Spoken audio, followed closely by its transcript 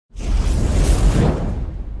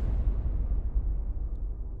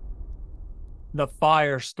The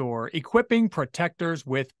Fire Store, equipping protectors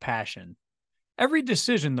with passion. Every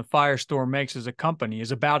decision the Fire Store makes as a company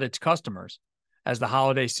is about its customers. As the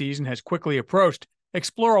holiday season has quickly approached,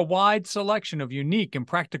 explore a wide selection of unique and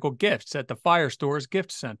practical gifts at the Fire Store's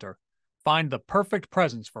Gift Center. Find the perfect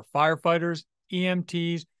presents for firefighters,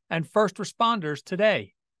 EMTs, and first responders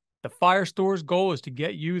today. The Fire Store's goal is to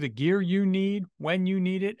get you the gear you need when you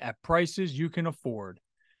need it at prices you can afford.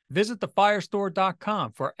 Visit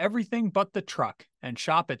thefirestore.com for everything but the truck and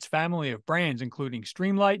shop its family of brands including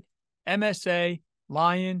Streamlight, MSA,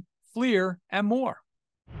 Lion, FLIR, and more.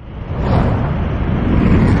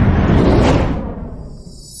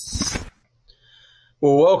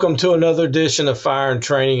 Well, welcome to another edition of Fire and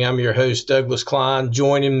Training. I'm your host, Douglas Cline.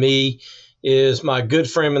 Joining me is my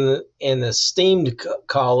good friend and esteemed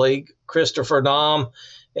colleague, Christopher Naum,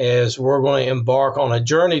 as we're going to embark on a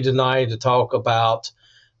journey tonight to talk about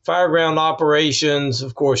fireground operations.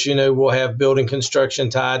 Of course, you know, we'll have building construction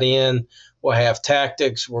tied in. We'll have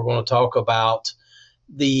tactics. We're going to talk about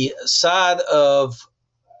the side of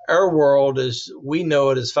our world as we know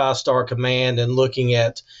it as five-star command and looking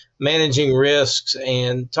at managing risks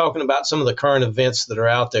and talking about some of the current events that are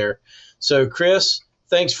out there. So, Chris,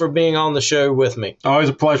 thanks for being on the show with me. Always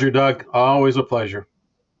a pleasure, Doug. Always a pleasure.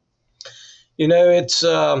 You know, it's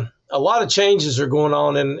a lot of changes are going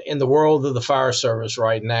on in the world of the fire service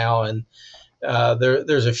right now, and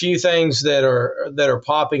there's a few things that are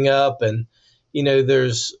popping up, and you know,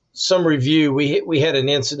 there's some review. We had an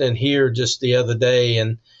incident here just the other day,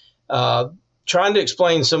 and trying to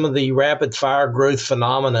explain some of the rapid fire growth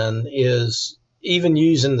phenomenon is even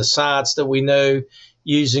using the science that we know,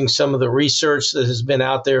 using some of the research that has been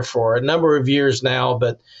out there for a number of years now,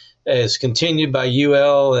 but as continued by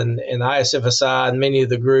UL and ISFSI and many of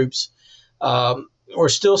the groups. We're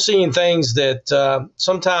still seeing things that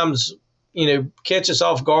sometimes, you know, catch us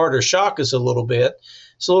off guard or shock us a little bit.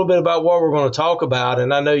 It's a little bit about what we're going to talk about.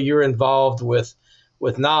 And I know you're involved with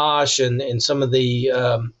NOSH and some of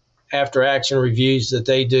the after action reviews that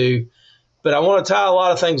they do. But I want to tie a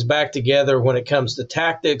lot of things back together when it comes to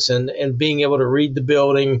tactics and being able to read the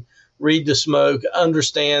building, read the smoke,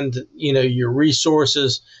 understand, you know, your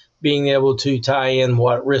resources, being able to tie in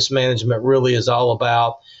what risk management really is all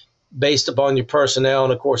about based upon your personnel.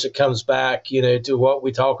 And of course, it comes back, you know, to what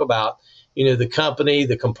we talk about, you know, the company,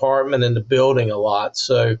 the compartment, and the building a lot.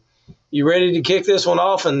 So you ready to kick this one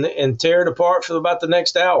off and tear it apart for about the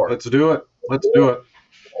next hour? Let's do it. Let's do it.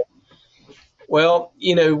 Well,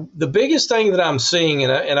 you know, the biggest thing that I'm seeing,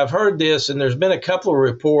 and I've heard this, and there's been a couple of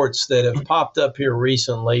reports that have popped up here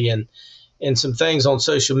recently, and some things on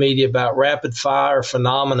social media about rapid fire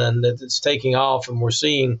phenomenon that's taking off, and we're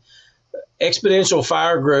seeing exponential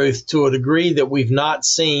fire growth to a degree that we've not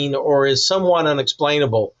seen or is somewhat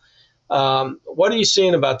unexplainable. What are you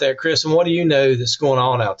seeing about that, Chris, and what do you know that's going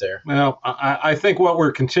on out there? Well, I think what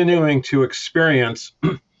we're continuing to experience,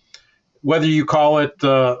 whether you call it,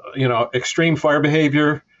 you know, extreme fire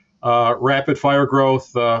behavior, rapid fire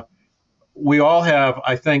growth, we all have,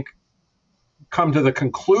 I think, come to the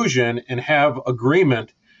conclusion and have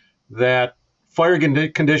agreement that fire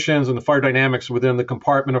conditions and the fire dynamics within the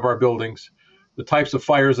compartment of our buildings, the types of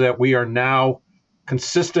fires that we are now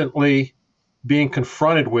consistently being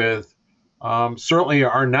confronted with, certainly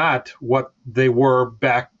are not what they were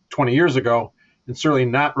back 20 years ago, and certainly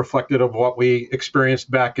not reflective of what we experienced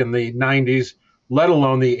back in the 90s, let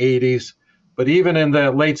alone the 80s. But even in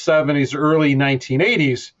the late 70s, early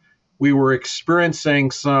 1980s, we were experiencing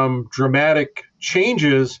some dramatic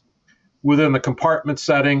changes within the compartment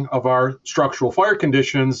setting of our structural fire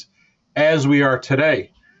conditions as we are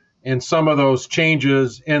today. And some of those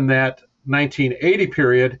changes in that 1980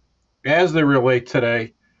 period, as they relate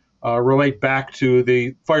today, relate back to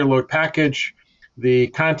the fire load package, the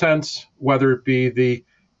contents, whether it be the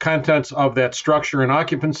contents of that structure and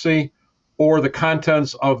occupancy or the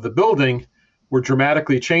contents of the building, were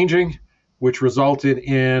dramatically changing, which resulted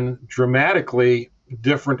in dramatically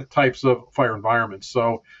different types of fire environments.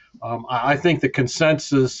 So I think the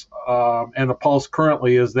consensus and the pulse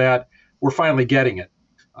currently is that we're finally getting it.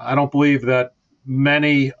 I don't believe that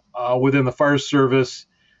many within the fire service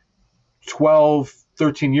 12,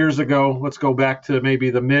 13 years ago, let's go back to maybe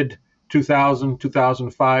the mid 2000,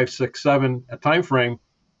 2005, 6, 7 timeframe,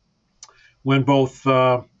 when both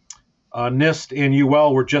NIST and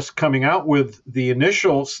UL were just coming out with the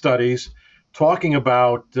initial studies talking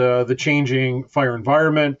about the changing fire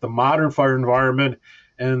environment, the modern fire environment,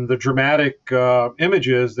 and the dramatic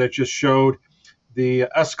images that just showed the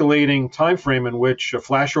escalating time frame in which a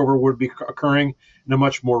flashover would be occurring in a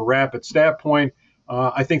much more rapid stat point.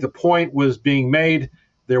 I think the point was being made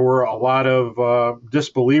There were a lot of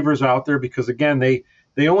disbelievers out there because, again, they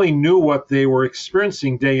only knew what they were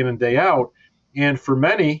experiencing day in and day out. And for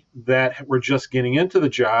many that were just getting into the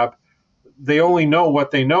job, they only know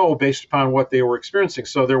what they know based upon what they were experiencing.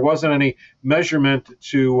 So there wasn't any measurement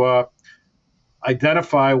to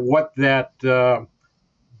identify what that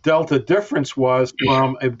delta difference was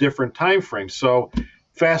from a different time frame. So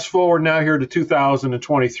fast forward now here to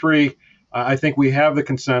 2023, I think we have the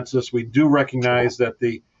consensus. We do recognize that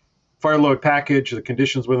the fire load package, the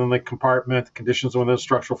conditions within the compartment, the conditions within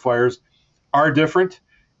structural fires are different,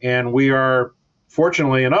 and we are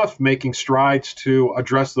fortunately enough making strides to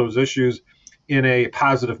address those issues in a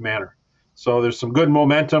positive manner. So there's some good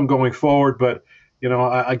momentum going forward, but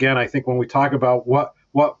again, I think when we talk about what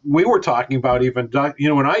we were talking about, even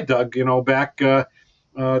when I dug, back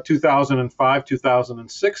 2005,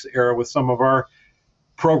 2006 era with some of our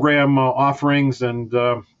program offerings and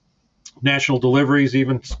national deliveries,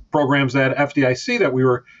 even programs at FDIC that we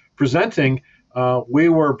were presenting, we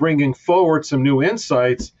were bringing forward some new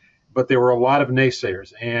insights, but there were a lot of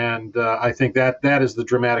naysayers. And I think that is the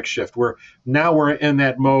dramatic shift. We're in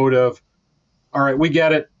that mode of, all right, we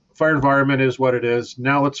get it. Fire environment is what it is.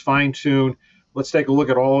 Now let's fine tune. Let's take a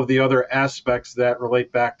look at all of the other aspects that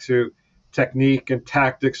relate back to technique and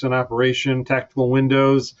tactics and operation, tactical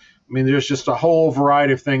windows. I mean, there's just a whole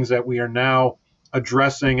variety of things that we are now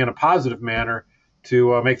addressing in a positive manner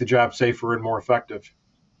to make the job safer and more effective.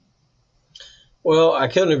 Well, I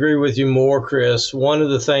couldn't agree with you more, Chris. One of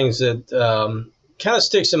the things that kind of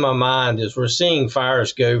sticks in my mind is we're seeing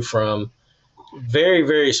fires go from very,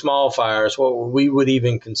 very small fires, what we would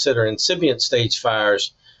even consider incipient stage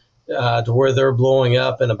fires, to where they're blowing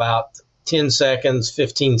up in about 10 seconds,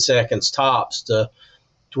 15 seconds tops, to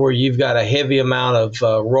where you've got a heavy amount of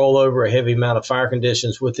rollover, a heavy amount of fire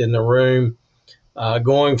conditions within the room,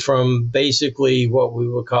 going from basically what we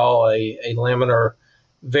would call a laminar,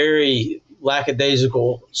 very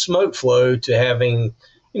lackadaisical smoke flow to having,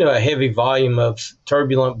 a heavy volume of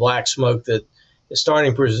turbulent black smoke that is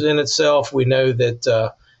starting to present itself. We know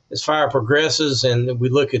that as fire progresses and we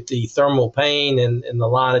look at the thermal pain and the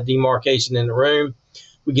line of demarcation in the room,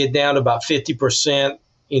 we get down to about 50%,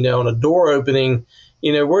 on a door opening,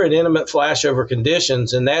 we're at intimate flashover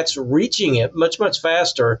conditions, and that's reaching it much, much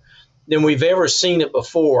faster than we've ever seen it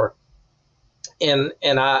before. And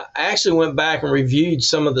I actually went back and reviewed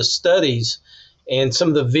some of the studies and some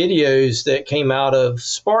of the videos that came out of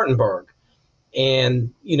Spartanburg,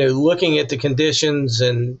 and looking at the conditions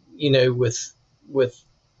and with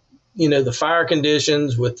the fire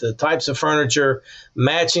conditions, with the types of furniture,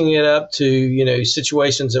 matching it up to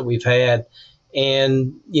situations that we've had,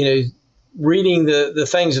 and reading the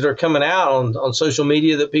things that are coming out on social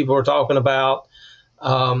media that people are talking about.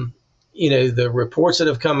 The reports that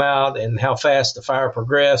have come out and how fast the fire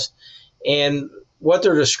progressed, and what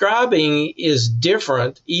they're describing is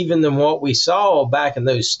different even than what we saw back in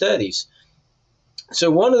those studies.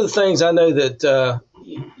 So one of the things I know that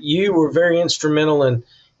you were very instrumental in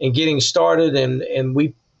getting started, and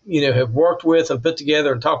we have worked with and put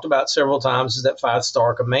together and talked about several times, is that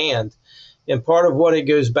 5-star command. And part of what it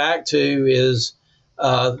goes back to is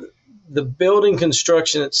the building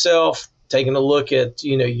construction itself, taking a look at,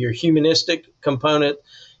 your humanistic component,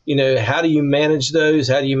 how do you manage those?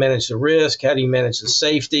 How do you manage the risk? How do you manage the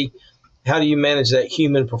safety? How do you manage that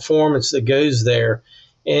human performance that goes there?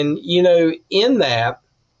 And, in that,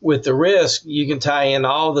 with the risk, you can tie in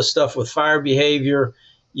all the stuff with fire behavior.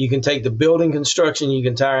 You can take the building construction, you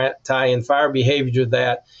can tie in fire behavior to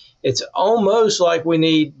that. It's almost like we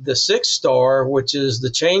need the 6-star, which is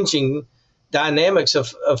the changing dynamics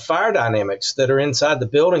of fire dynamics that are inside the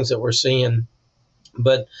buildings that we're seeing.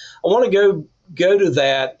 But I want to go to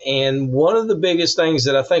that, and one of the biggest things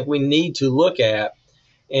that I think we need to look at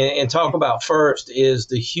and talk about first is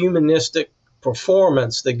the humanistic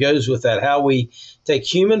performance that goes with that, how we take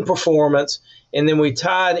human performance and then we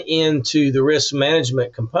tie it into the risk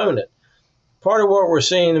management component. Part of what we're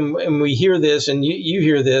seeing, and we hear this, and you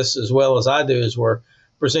hear this as well as I do, is we're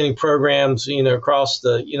presenting programs, across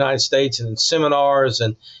the United States and in seminars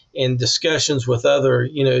and in discussions with other,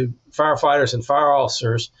 firefighters and fire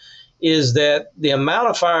officers, is that the amount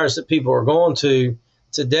of fires that people are going to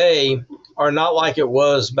today are not like it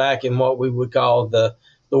was back in what we would call the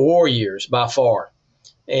war years by far.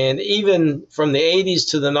 And even from the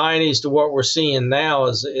 80s to the 90s to what we're seeing now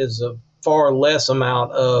is a far less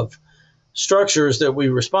amount of structures that we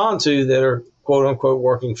respond to that are quote unquote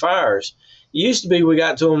working fires. It used to be we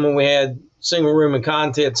got to them when we had single room and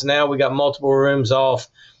contents. Now we got multiple rooms off.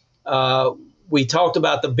 We talked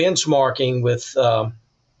about the benchmarking with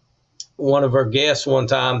one of our guests one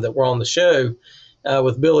time that were on the show,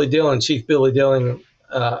 with Billy Dillon, Chief Billy Dillon,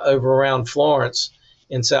 over around Florence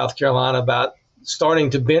in South Carolina, about starting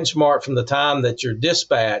to benchmark from the time that you're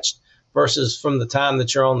dispatched versus from the time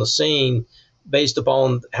that you're on the scene, based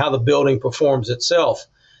upon how the building performs itself.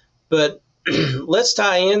 But let's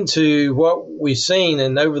tie into what we've seen.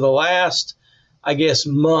 And over the last, I guess,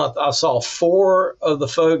 month, I saw 4 of the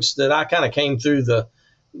folks that I kind of came through the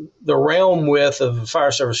realm with of a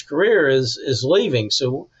fire service career is leaving.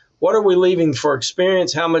 So what are we leaving for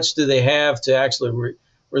experience? How much do they have to actually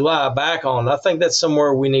rely back on? I think that's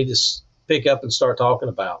somewhere we need to pick up and start talking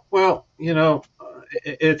about. Well,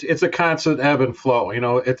 it's a constant ebb and flow.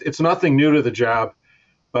 It's nothing new to the job,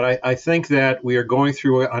 but I think that we are going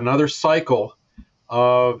through another cycle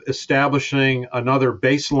of establishing another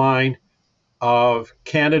baseline of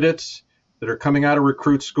candidates that are coming out of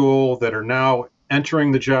recruit school, that are now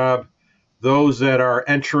entering the job, those that are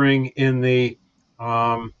entering in the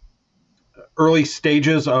early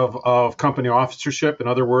stages of company officership. In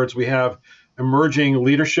other words, we have emerging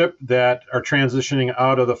leadership that are transitioning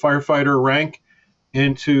out of the firefighter rank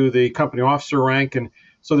into the company officer rank. And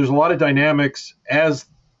so there's a lot of dynamics as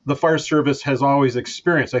the fire service has always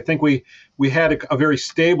experienced. I think we had a very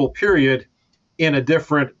stable period in a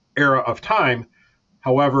different era of time.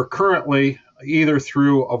 However, currently, either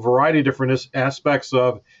through a variety of different aspects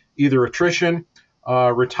of either attrition,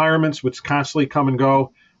 retirements, which constantly come and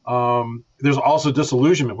go, there's also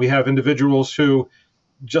disillusionment. We have individuals who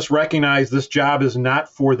just recognize this job is not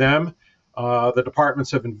for them. The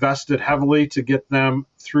departments have invested heavily to get them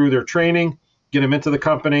through their training, get them into the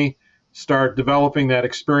company, start developing that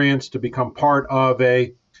experience to become part of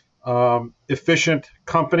a efficient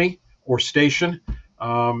company or station.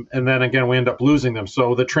 And then again, we end up losing them.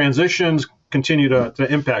 So the transitions continue to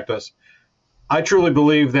impact us. I truly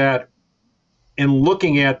believe that in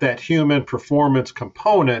looking at that human performance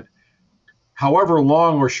component, however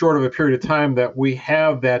long or short of a period of time that we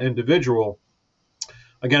have that individual,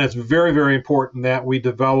 again, it's very, very important that we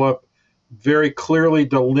develop very clearly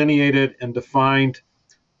delineated and defined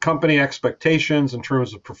company expectations in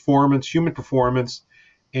terms of performance, human performance,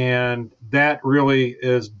 and that really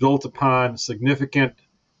is built upon significant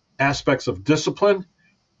aspects of discipline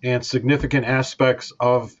and significant aspects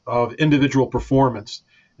of individual performance.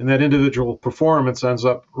 And that individual performance ends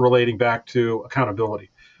up relating back to accountability.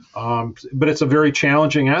 But it's a very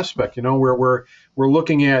challenging aspect, where we're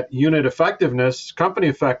looking at unit effectiveness, company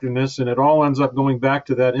effectiveness, and it all ends up going back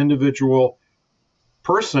to that individual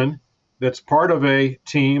person that's part of a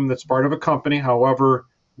team, that's part of a company, however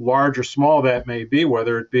large or small that may be,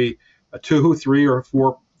 whether it be a 2, 3, or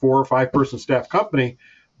 4 or 5 person staff company.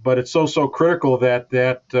 But it's so critical that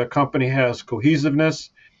that company has cohesiveness,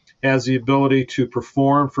 has the ability to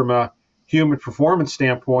perform from a human performance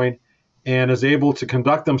standpoint, and is able to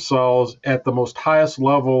conduct themselves at the most highest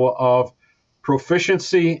level of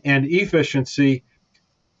proficiency and efficiency,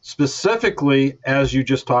 specifically, as you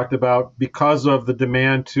just talked about, because of the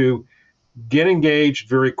demand to get engaged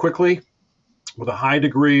very quickly with a high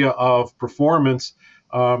degree of performance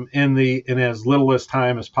in as little as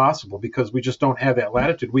time as possible, because we just don't have that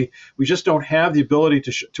latitude. We just don't have the ability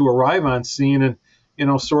to arrive on scene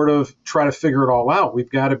and sort of try to figure it all out. We've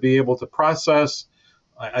got to be able to process,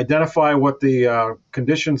 identify what the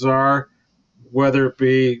conditions are, whether it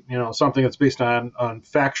be something that's based on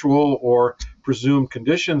factual or presumed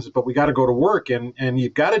conditions. But we got to go to work, and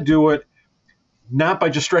you've got to do it not by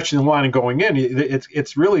just stretching the line and going in.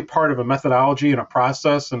 It's really part of a methodology and a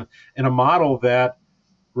process and a model that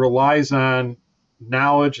relies on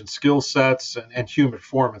knowledge and skill sets and human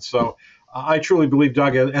performance. So I truly believe,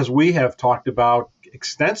 Doug, as we have talked about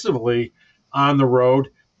extensively on the road,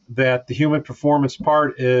 that the human performance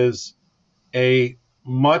part is a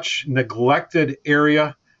much neglected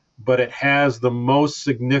area, but it has the most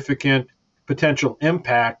significant potential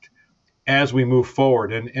impact as we move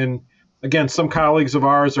forward. And again, some colleagues of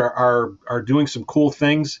ours are doing some cool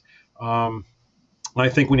things. I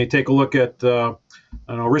think when you take a look at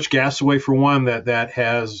Rich Gasaway, for one, that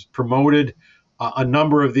has promoted a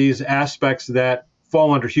number of these aspects that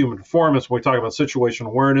fall under human performance when we talk about situational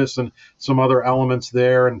awareness and some other elements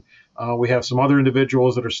there. And we have some other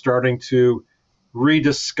individuals that are starting to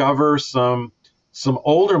rediscover some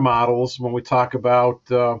older models when we talk about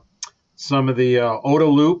some of the OTA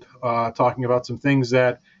loop, talking about some things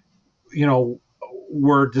that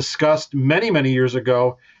were discussed many years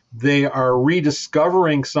ago. They are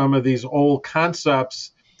rediscovering some of these old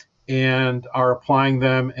concepts and are applying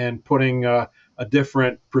them and putting a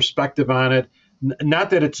different perspective on it. Not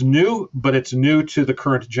that it's new, but it's new to the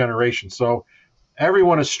current generation. So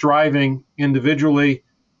everyone is striving individually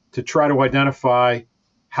to try to identify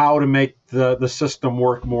how to make the system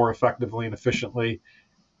work more effectively and efficiently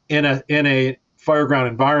in a fireground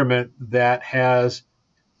environment that has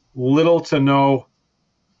little to no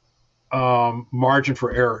margin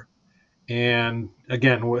for error. And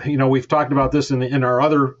again, we've talked about this in our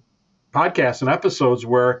other podcasts and episodes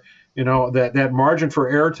where, that margin for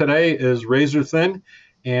error today is razor thin,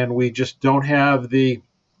 and we just don't have the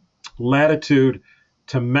latitude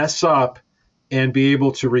to mess up and be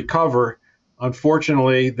able to recover.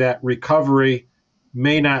 Unfortunately, that recovery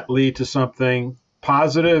may not lead to something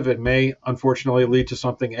positive. It may, unfortunately, lead to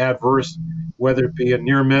something adverse, whether it be a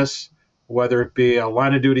near miss, whether it be a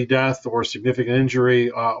line of duty death or significant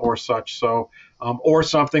injury or such. So, or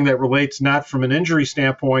something that relates not from an injury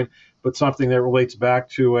standpoint, but something that relates back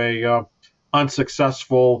to a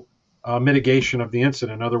unsuccessful mitigation of the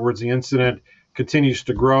incident. In other words, the incident continues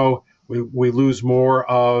to grow. We lose more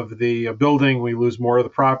of the building. We lose more of the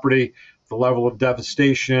property. The level of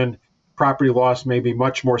devastation, property loss may be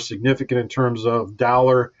much more significant in terms of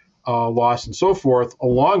dollar loss and so forth,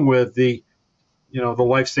 along with the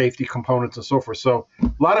life safety components and so forth. So a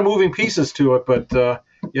lot of moving pieces to it, but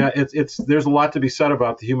there's a lot to be said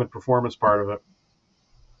about the human performance part of it.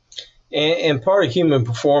 And part of human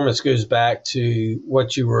performance goes back to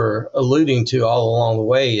what you were alluding to all along the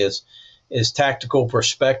way is tactical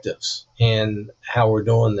perspectives and how we're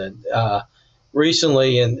doing that.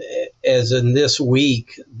 Recently, and as in this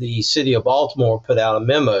week, the city of Baltimore put out a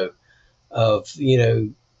memo of,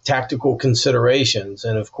 tactical considerations.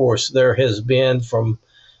 And of course, there has been from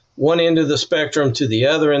one end of the spectrum to the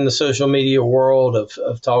other in the social media world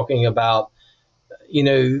of talking about,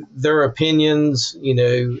 their opinions,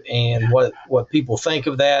 and what people think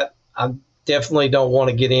of that. I definitely don't want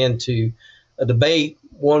to get into a debate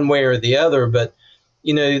one way or the other, but,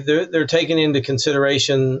 they're taking into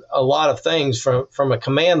consideration a lot of things from a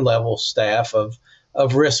command level staff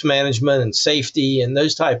of risk management and safety and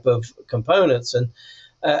those type of components. And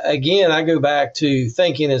again, I go back to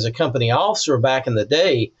thinking as a company officer back in the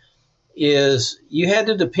day is you had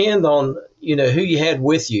to depend on, who you had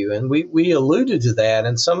with you. And we alluded to that.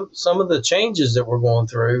 And some of the changes that we're going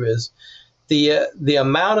through is the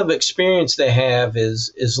amount of experience they have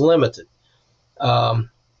is limited.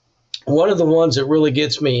 One of the ones that really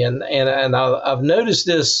gets me, and I've noticed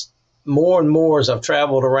this more and more as I've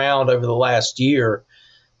traveled around over the last year,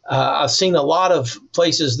 I've seen a lot of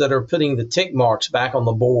places that are putting the tick marks back on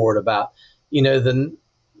the board about, the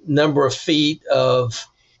number of feet of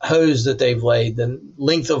hose that they've laid, the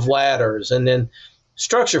length of ladders, and then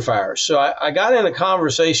structure fires. So I got in a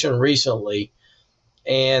conversation recently,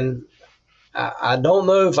 and I don't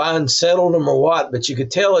know if I unsettled them or what, but you could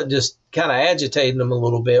tell it just kind of agitated them a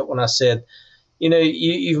little bit when I said,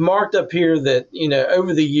 you've marked up here that,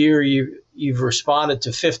 over the year you've responded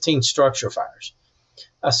to 15 structure fires.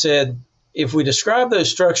 I said, if we describe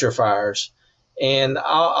those structure fires, and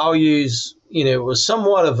I'll use, it was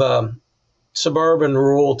somewhat of a suburban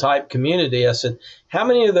rural type community. I said, how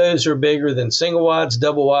many of those are bigger than single wides,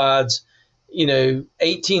 double wides,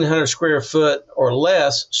 1,800 square foot or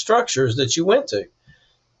less structures that you went to?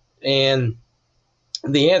 And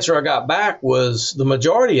the answer I got back was the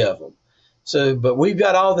majority of them. So, but we've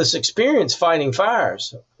got all this experience fighting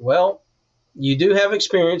fires. Well, you do have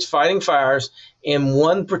experience fighting fires in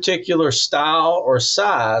one particular style or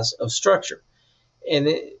size of structure. And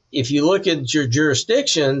if you look at your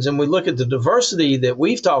jurisdictions and we look at the diversity that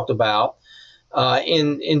we've talked about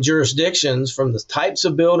in jurisdictions, from the types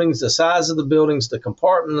of buildings, the size of the buildings, the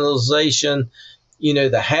compartmentalization,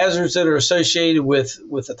 the hazards that are associated with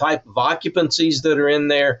the type of occupancies that are in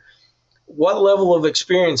there, what level of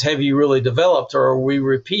experience have you really developed? Or are we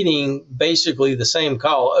repeating basically the same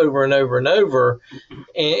call over and over and over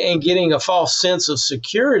and getting a false sense of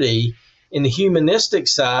security in the humanistic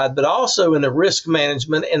side, but also in the risk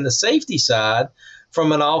management and the safety side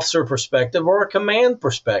from an officer perspective or a command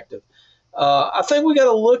perspective? I think we got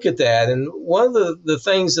to look at that. And one of the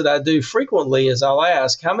things that I do frequently is I'll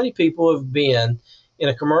ask how many people have been in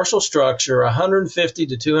a commercial structure 150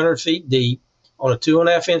 to 200 feet deep on a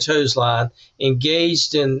 2.5-inch hose line,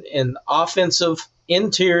 engaged in offensive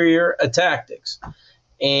interior tactics.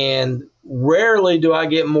 And rarely do I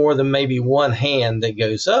get more than maybe one hand that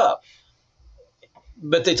goes up.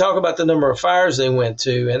 But they talk about the number of fires they went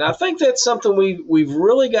to. And I think that's something we've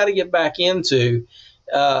really got to get back into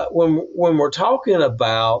when we're talking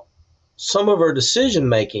about some of our decision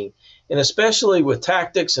making, and especially with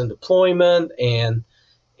tactics and deployment and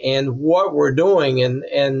what we're doing.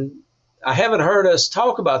 And I haven't heard us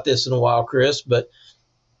talk about this in a while, Chris, but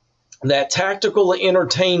that tactical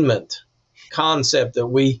entertainment concept that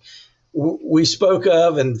we we spoke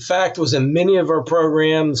of, in fact, was in many of our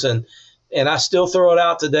programs, and I still throw it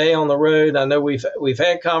out today on the road. I know we've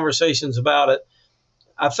had conversations about it.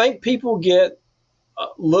 I think people get a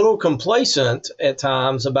little complacent at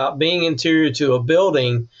times about being interior to a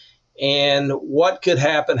building and what could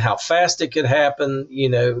happen, how fast it could happen,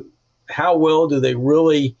 how well do they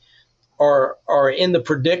really are in the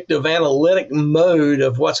predictive analytic mode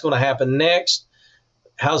of what's going to happen next.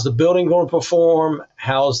 How's the building going to perform?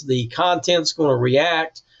 How's the contents going to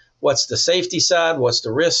react? What's the safety side? What's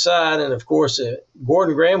the risk side? And of course,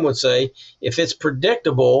 Gordon Graham would say, if it's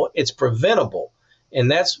predictable, it's preventable.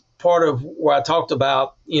 And that's part of what I talked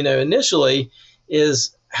about, initially,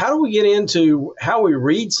 is how do we get into how we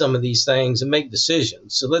read some of these things and make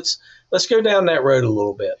decisions? So let's go down that road a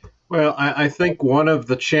little bit. Well, I think one of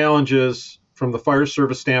the challenges from the fire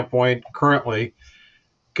service standpoint currently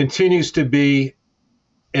continues to be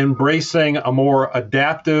embracing a more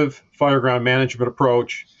adaptive fireground management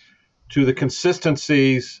approach to the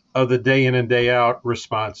consistencies of the day in and day out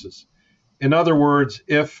responses. In other words,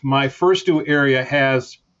 if my first due area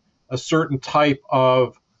has a certain type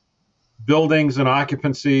of buildings and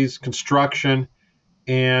occupancies, construction,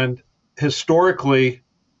 and historically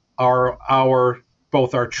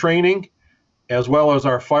both our training as well as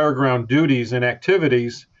our fireground duties and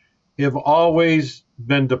activities have always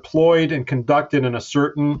been deployed and conducted in a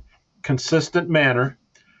certain consistent manner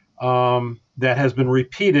that has been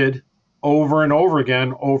repeated over and over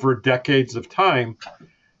again over decades of time.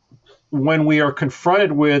 When we are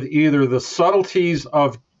confronted with either the subtleties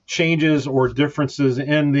of changes or differences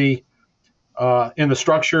in the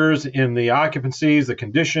structures, in the occupancies, the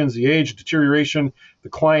conditions, the age, deterioration, the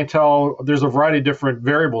clientele, there's a variety of different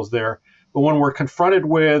variables there. But when we're confronted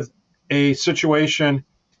with a situation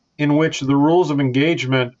in which the rules of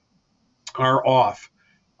engagement are off,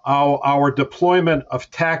 our deployment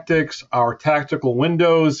of tactics, our tactical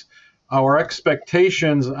windows, our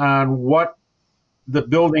expectations on what the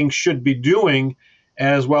building should be doing,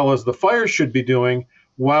 as well as the fire should be doing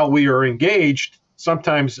while we are engaged,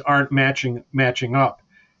 sometimes aren't matching up.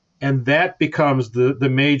 And that becomes the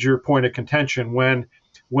major point of contention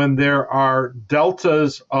when there are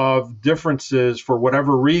deltas of differences for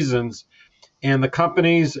whatever reasons, and the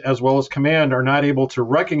companies as well as command are not able to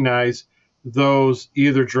recognize those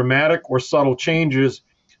either dramatic or subtle changes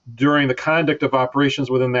during the conduct of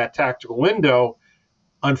operations within that tactical window.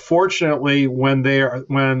 Unfortunately, when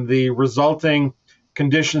the resulting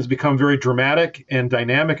conditions become very dramatic and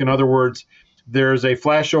dynamic, in other words, there's a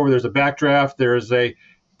flashover, there's a backdraft, there's a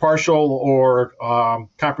partial or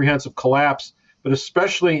comprehensive collapse, but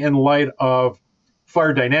especially in light of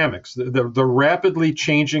fire dynamics, the rapidly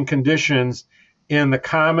changing conditions in the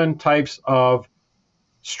common types of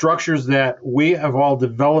structures that we have all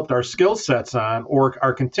developed our skill sets on or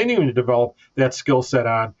are continuing to develop that skill set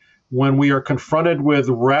on, when we are confronted with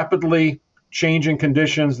rapidly changing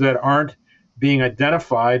conditions that aren't being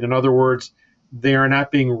identified, in other words, they are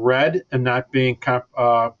not being read and not being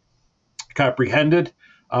comprehended,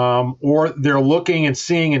 or they're looking and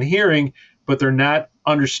seeing and hearing, but they're not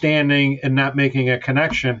understanding and not making a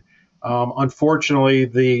connection. Unfortunately,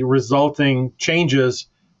 the resulting changes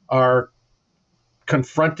are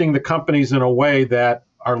confronting the companies in a way that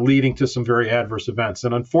are leading to some very adverse events.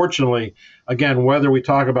 And unfortunately, again, whether we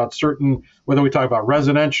talk about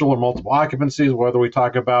residential or multiple occupancies, whether we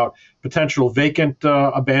talk about potential vacant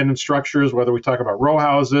abandoned structures, whether we talk about row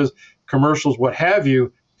houses, commercials, what have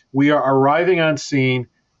you, we are arriving on scene,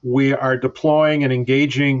 we are deploying and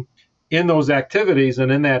engaging in those activities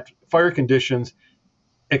and in that fire conditions,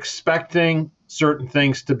 expecting certain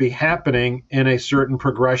things to be happening in a certain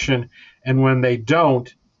progression. And when they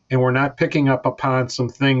don't, and we're not picking up upon some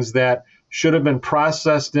things that should have been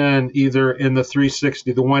processed in either in the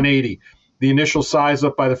 360, the 180, the initial size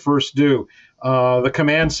up by the first due, the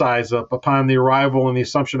command size up upon the arrival and the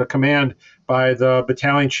assumption of command by the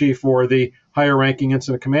battalion chief or the higher ranking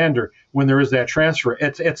incident commander, when there is that transfer.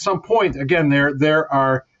 At some point, again, there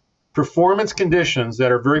are performance conditions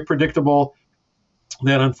that are very predictable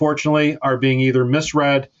that unfortunately are being either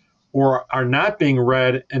misread or are not being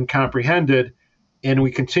read and comprehended. And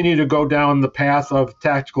we continue to go down the path of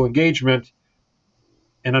tactical engagement.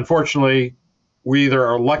 And unfortunately, we either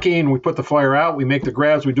are lucky and we put the fire out, we make the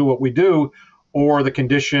grabs, we do what we do, or the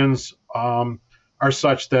conditions are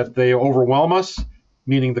such that they overwhelm us,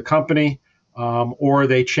 meaning the company, or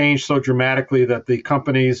they change so dramatically that the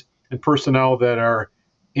companies and personnel that are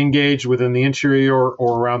engaged within the interior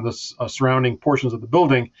or around the surrounding portions of the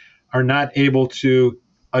building are not able to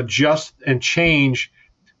adjust and change,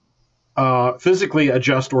 physically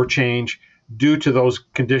adjust or change due to those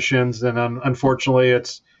conditions. And unfortunately,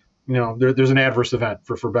 it's there's an adverse event,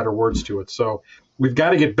 for better words to it. So we've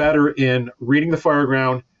got to get better in reading the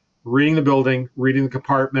fireground, reading the building, reading the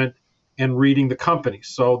compartment, and reading the company.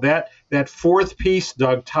 So that fourth piece,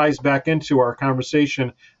 Doug, ties back into our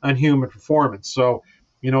conversation on human performance. So,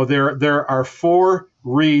 there are 4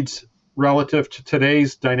 reads relative to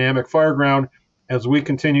today's dynamic fireground as we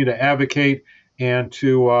continue to advocate and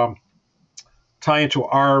to tie into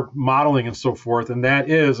our modeling and so forth. And that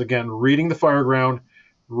is, again, reading the fireground,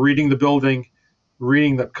 reading the building,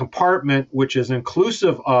 reading the compartment, which is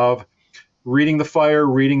inclusive of reading the fire,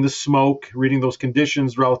 reading the smoke, reading those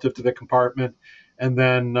conditions relative to the compartment. And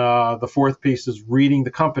then the fourth piece is reading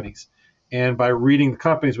the companies. And by reading the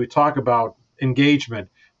companies, we talk about engagement.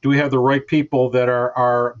 Do we have the right people that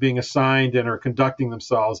are being assigned and are conducting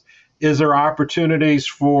themselves? Is there opportunities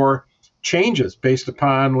for changes based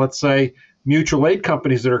upon, let's say, mutual aid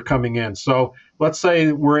companies that are coming in? So let's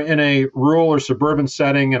say we're in a rural or suburban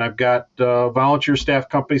setting, and I've got volunteer staff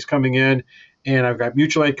companies coming in, and I've got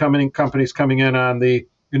mutual aid companies coming in on the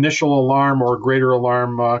initial alarm or greater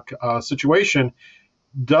alarm situation.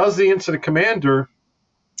 Does the incident commander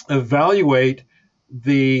evaluate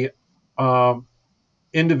the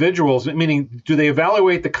individuals, meaning do they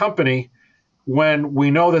evaluate the company when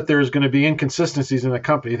we know that there's going to be inconsistencies in the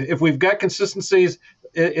company? If we've got consistencies,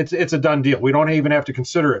 it's a done deal. We don't even have to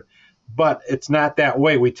consider it. But it's not that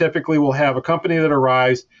way. We typically will have a company that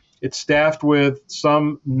arrives. It's staffed with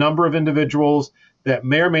some number of individuals that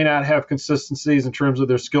may or may not have consistencies in terms of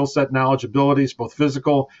their skill set, knowledge, abilities, both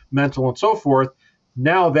physical, mental, and so forth.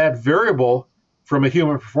 Now that variable from a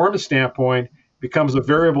human performance standpoint becomes a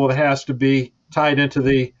variable that has to be tied into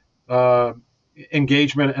the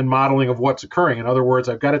engagement and modeling of what's occurring. In other words,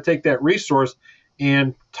 I've got to take that resource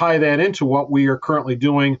and tie that into what we are currently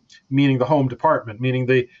doing, meaning the home department, meaning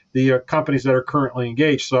the companies that are currently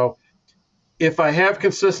engaged. So if I have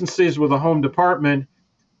consistencies with the home department,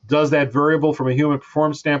 does that variable from a human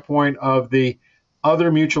performance standpoint of the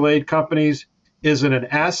other mutual aid companies, is it an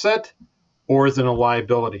asset or is it a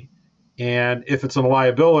liability? And if it's a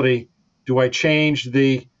liability, do I change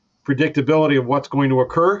the predictability of what's going to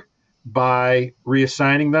occur by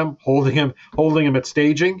reassigning them, holding them at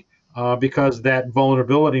staging, because that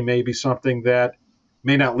vulnerability may be something that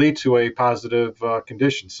may not lead to a positive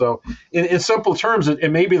condition. So in simple terms,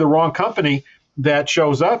 it may be the wrong company that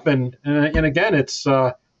shows up. And again, it's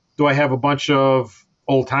do I have a bunch of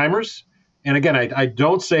old timers? And again, I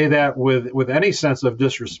don't say that with any sense of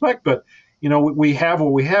disrespect, but we have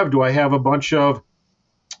what we have. Do I have a bunch of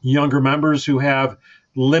younger members who have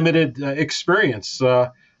limited experience?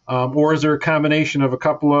 Or is there a combination of a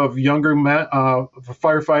couple of younger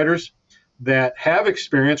firefighters that have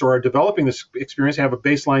experience or are developing this experience, have a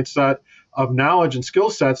baseline set of knowledge and skill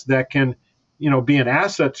sets that can, be an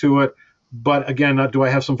asset to it? But again, do I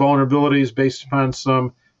have some vulnerabilities based upon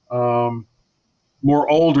some more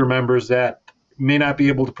older members that may not be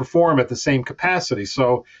able to perform at the same capacity?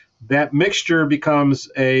 So that mixture becomes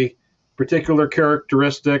a particular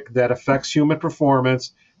characteristic that affects human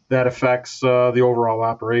performance, that affects the overall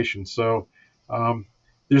operation. So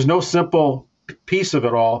there's no simple piece of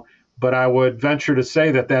it all, but I would venture to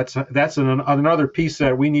say that that's another piece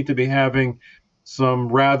that we need to be having some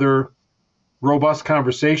rather robust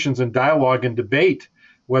conversations and dialogue and debate,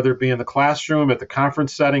 whether it be in the classroom, at the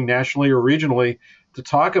conference setting, nationally or regionally, to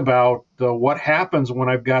talk about what happens when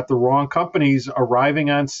I've got the wrong companies arriving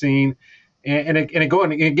on scene. And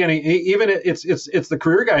again, even it's the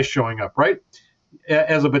career guys showing up, right?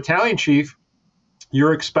 As a battalion chief,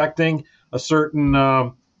 you're expecting a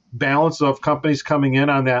certain balance of companies coming in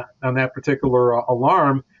on that particular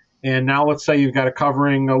alarm. And now let's say you've got a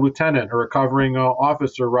covering lieutenant or a covering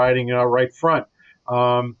officer riding right front.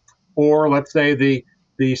 Or let's say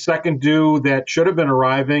the second due that should have been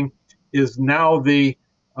arriving is now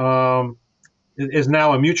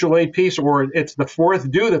a mutual aid piece, or it's the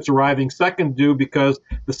fourth due that's arriving second due because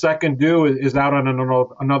the second due is out on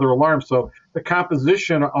another alarm. So the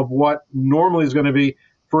composition of what normally is going to be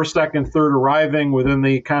first, second, third arriving within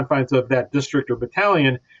the confines of that district or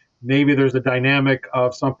battalion, maybe there's a dynamic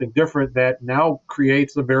of something different that now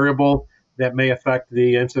creates a variable that may affect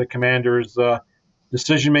the incident commander's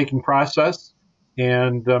decision-making process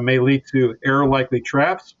and may lead to error-likely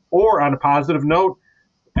traps. Or on a positive note,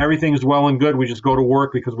 everything's well and good. We just go to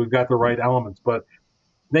work because we've got the right elements. But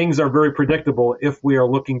things are very predictable if we are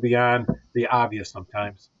looking beyond the obvious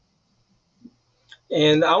sometimes.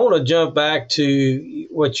 And I want to jump back to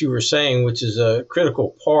what you were saying, which is a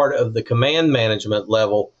critical part of the command management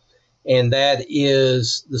level, and that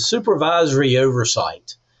is the supervisory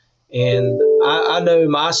oversight. And I know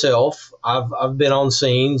myself, I've been on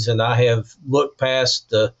scenes and I have looked past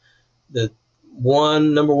the the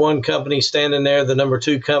number one company standing there, the number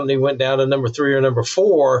two company went down to number three or number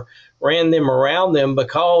four, ran them around them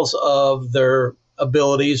because of their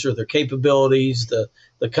abilities or their capabilities,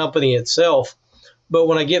 the company itself. But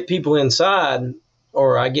when I get people inside,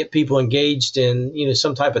 or I get people engaged in,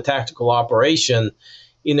 some type of tactical operation,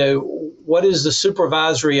 what is the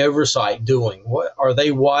supervisory oversight doing? What are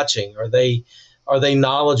they watching? Are they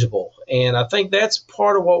knowledgeable? And I think that's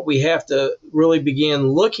part of what we have to really begin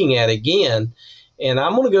looking at again. And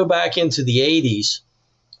I'm going to go back into the 80s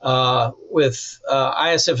with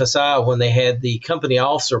ISFSI, when they had the company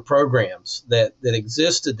officer programs that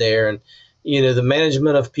existed there, and the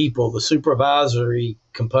management of people, the supervisory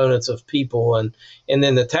components of people, and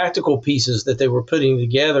then the tactical pieces that they were putting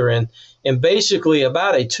together, and basically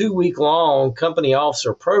about a 2-week long company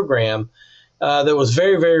officer program that was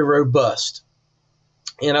very, very robust.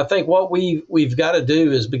 And I think what we've got to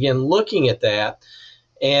do is begin looking at that,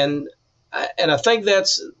 and I think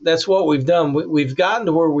that's what we've done. We've gotten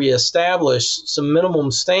to where we establish some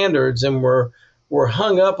minimum standards, and we're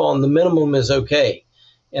hung up on the minimum is okay.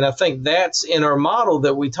 And I think that's in our model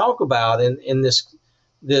that we talk about in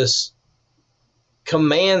this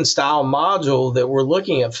command style module that we're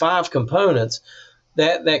looking at 5 components.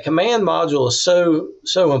 That command module is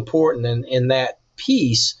so important in that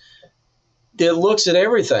piece that looks at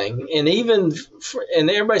everything. And and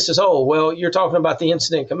everybody says, oh, well, you're talking about the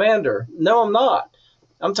incident commander. No, I'm not.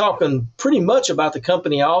 I'm talking pretty much about the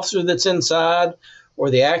company officer that's inside, or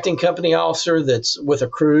the acting company officer that's with a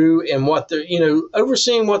crew, and what they're,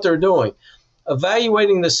 overseeing what they're doing,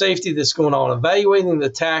 evaluating the safety that's going on, evaluating the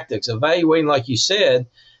tactics, evaluating, like you said,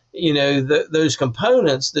 those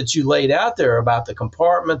components that you laid out there about the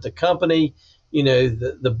compartment, the company,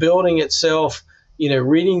 the building itself,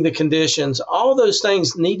 reading the conditions. All those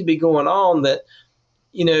things need to be going on that,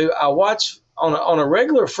 I watch on a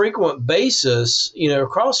regular, frequent basis,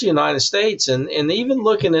 across the United States, and even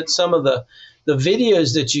looking at some of the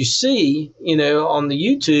videos that you see, on the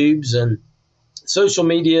YouTubes and social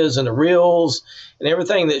medias and the reels and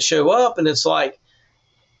everything that show up. And it's like,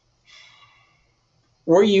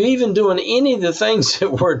 were you even doing any of the things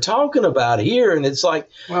that we're talking about here? And it's like,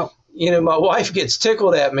 well, my wife gets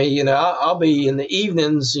tickled at me. I'll be in the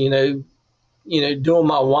evenings, doing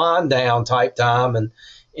my wind down type time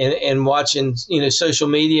and watching, social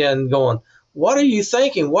media and going, what are you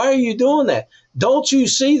thinking? Why are you doing that? Don't you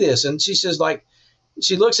see this? And she says,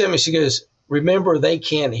 she looks at me, she goes, remember, they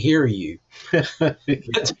can't hear you. The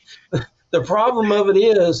problem of it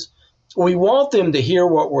is, we want them to hear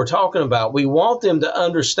what we're talking about. We want them to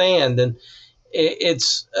understand. And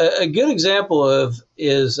it's a good example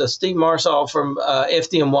is Steve Marsall from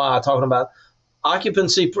FDMY talking about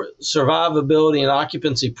occupancy survivability and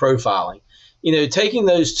occupancy profiling. Taking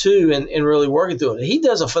those two and really working through it. He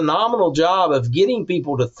does a phenomenal job of getting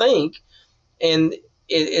people to think. And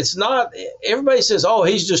it's not, everybody says, oh,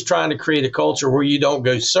 he's just trying to create a culture where you don't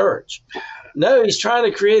go search. No, he's trying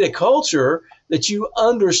to create a culture that you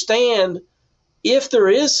understand, if there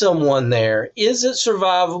is someone there, is it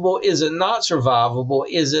survivable? Is it not survivable?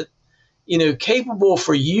 Is it, capable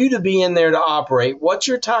for you to be in there to operate? What's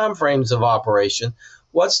your time frames of operation?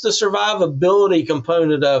 What's the survivability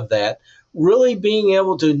component of that? Really being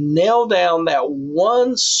able to nail down that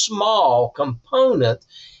one small component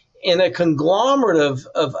in a conglomerate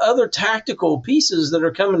of other tactical pieces that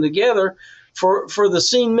are coming together for the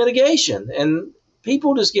scene mitigation. And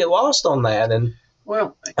people just get lost on that. And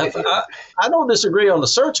well, I don't disagree on the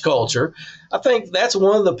search culture. I think that's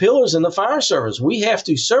one of the pillars in the fire service. We have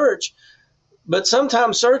to search, but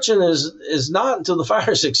sometimes searching is not until the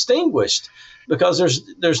fire is extinguished, because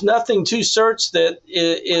there's nothing to search that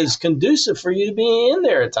is conducive for you to be in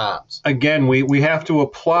there at times. Again, we have to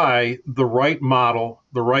apply the right model,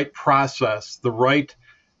 the right process, the right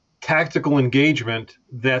tactical engagement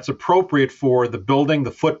that's appropriate for the building,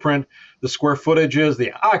 the footprint, the square footages,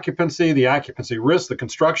 the occupancy risk, the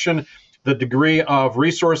construction, the degree of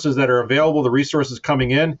resources that are available, the resources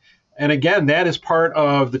coming in. And again, that is part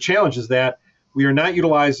of the challenge, is that we are not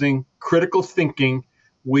utilizing critical thinking.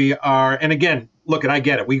 We are, and again, look, and I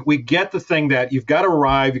get it. We get the thing that you've got to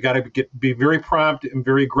arrive, you got to be very prompt and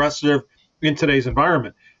very aggressive in today's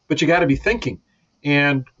environment, but you got to be thinking.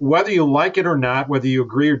 And whether you like it or not, whether you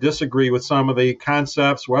agree or disagree with some of the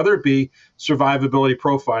concepts, whether it be survivability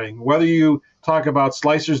profiling, whether you talk about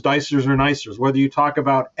slicers, dicers, or nicers, whether you talk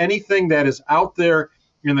about anything that is out there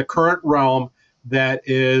in the current realm that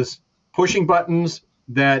is pushing buttons,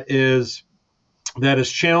 that is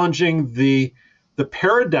challenging the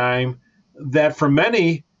paradigm that for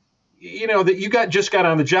many, that you just got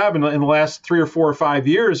on the job in the last 3 or 4 or 5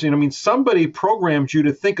 years. Somebody programmed you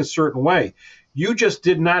to think a certain way. You just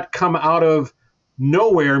did not come out of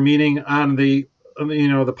nowhere, meaning on the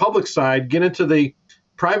public side, get into the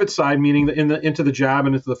private side, meaning into the job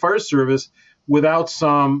and into the fire service without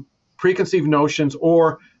some preconceived notions,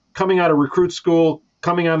 or coming out of recruit school,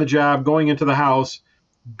 coming on the job, going into the house,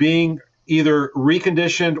 being either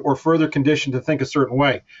reconditioned or further conditioned to think a certain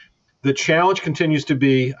way. The challenge continues to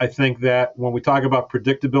be, I think, that when we talk about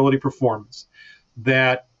predictability performance,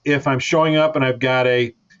 that if I'm showing up and I've got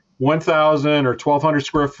a 1,000 or 1,200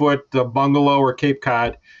 square foot bungalow or Cape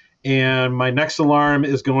Cod, and my next alarm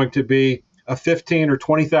is going to be a 15 or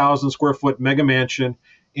 20,000 square foot mega mansion,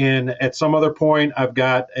 and at some other point I've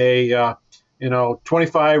got a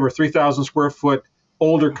 25 or 3,000 square foot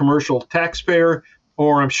older commercial taxpayer,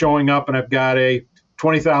 or I'm showing up and I've got a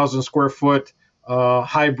 20,000 square foot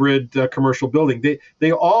hybrid commercial building.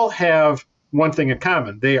 They all have one thing in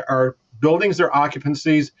common. They are buildings, they're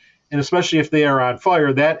occupancies, and especially if they are on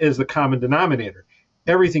fire, that is the common denominator.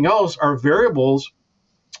 Everything else are variables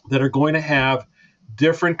that are going to have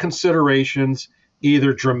different considerations,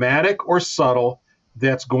 either dramatic or subtle,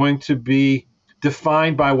 that's going to be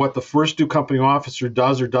defined by what the first due company officer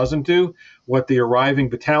does or doesn't do, what the arriving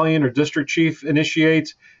battalion or district chief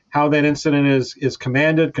initiates, how that incident is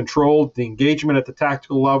commanded, controlled, the engagement at the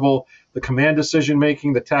tactical level, the command decision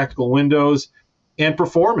making, the tactical windows, and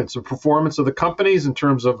performance. The performance of the companies in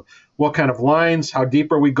terms of what kind of lines, how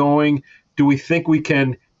deep are we going, do we think we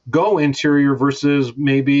can go interior versus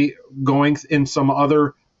maybe going in some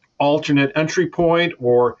other alternate entry point,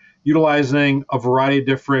 or utilizing a variety of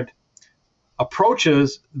different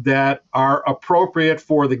approaches that are appropriate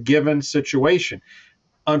for the given situation.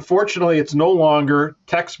 Unfortunately, it's no longer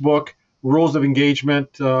textbook rules of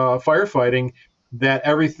engagement firefighting that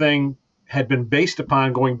everything had been based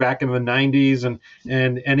upon going back in the 90s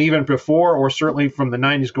and even before, or certainly from the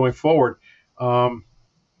 90s going forward.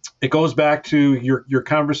 It goes back to your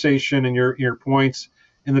conversation and your points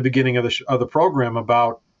in the beginning of the program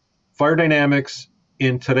about fire dynamics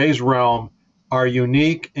in today's realm are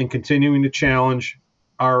unique and continuing to challenge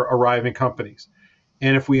our arriving companies.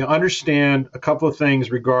 And if we understand a couple of things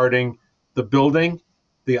regarding the building,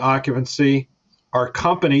 the occupancy, our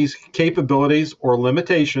company's capabilities or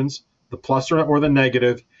limitations, the plus or the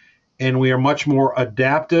negative, and we are much more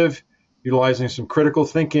adaptive, utilizing some critical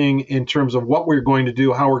thinking in terms of what we're going to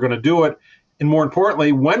do, how we're going to do it, and more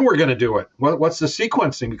importantly, when we're going to do it. What's the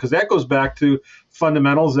sequencing? Because that goes back to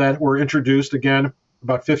fundamentals that were introduced, again,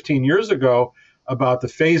 about 15 years ago, about the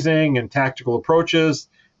phasing and tactical approaches.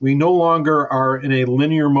 We no longer are in a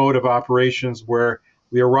linear mode of operations where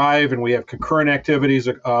we arrive and we have concurrent activities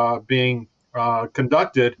being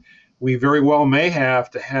conducted. We very well may have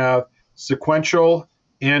to have sequential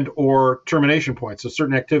and or termination points. So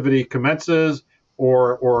certain activity commences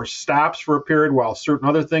or stops for a period while certain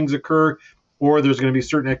other things occur, or there's going to be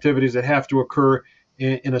certain activities that have to occur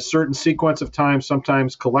in a certain sequence of time,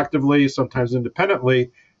 sometimes collectively, sometimes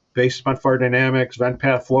independently, based upon fire dynamics, vent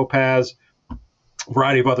path, flow paths,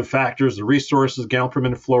 variety of other factors, the resources, gallon per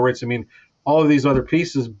minute flow rates. All of these other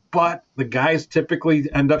pieces, but the guys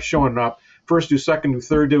typically end up showing up. First do, second do,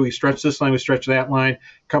 third do. We stretch this line, we stretch that line.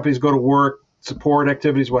 Companies go to work, support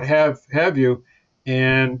activities, what have you.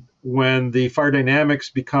 And when the fire dynamics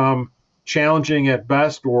become challenging at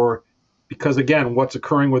best, or because, again, what's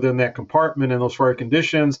occurring within that compartment and those fire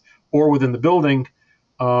conditions or within the building,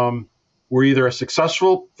 we're either a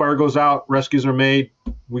successful, fire goes out, rescues are made,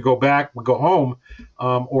 we go back, we go home,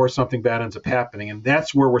 or something bad ends up happening. And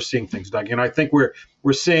that's where we're seeing things, Doug. And I think we're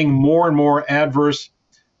seeing more and more adverse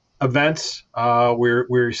events.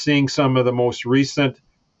 We're seeing some of the most recent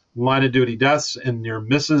line of duty deaths and near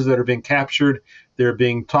misses that are being captured. They're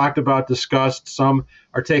being talked about, discussed. Some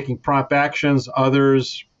are taking prompt actions,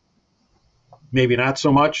 others maybe not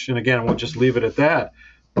so much. And again, we'll just leave it at that.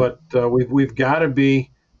 But we've got to be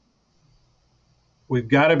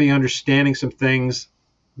understanding some things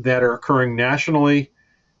that are occurring nationally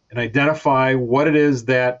and identify what it is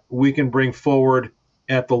that we can bring forward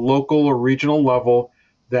at the local or regional level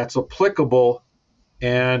that's applicable,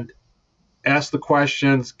 and ask the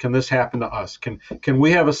questions, can this happen to us? Can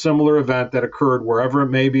we have a similar event that occurred wherever it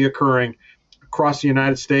may be occurring across the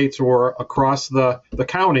United States or across the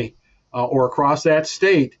county or across that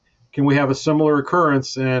state? Can we have a similar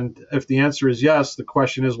occurrence? And if the answer is yes, the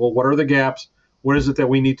question is, well, what are the gaps? What is it that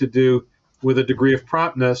we need to do with a degree of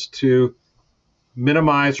promptness to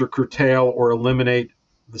minimize or curtail or eliminate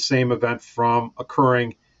the same event from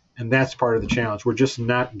occurring? And that's part of the challenge. We're just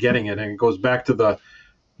not getting it. And it goes back to the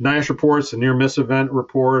NIOSH reports, the near miss event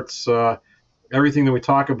reports. everything that we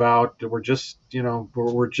talk about,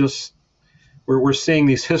 we're seeing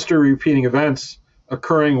these history repeating events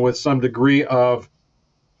occurring with some degree of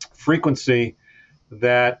frequency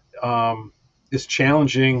that is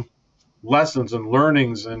challenging lessons and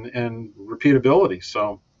learnings and repeatability.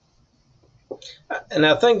 So, and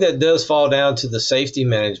I think that does fall down to the safety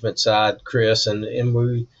management side, Chris, and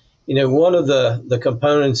we, one of the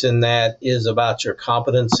components in that is about your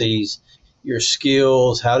competencies, your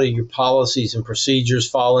skills. How do your policies and procedures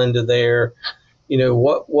fall into there?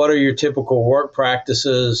 What are your typical work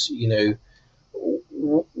practices?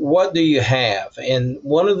 What do you have? And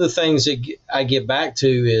one of the things that I get back to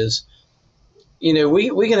is,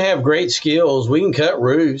 we can have great skills. We can cut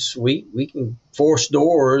roofs. We can force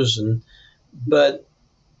doors, but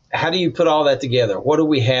how do you put all that together? What do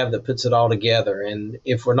we have that puts it all together? And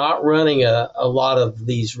if we're not running a lot of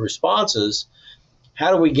these responses,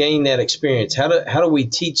 how do we gain that experience? How do we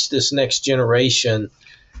teach this next generation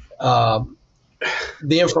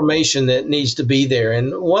the information that needs to be there?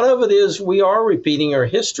 And one of it is we are repeating our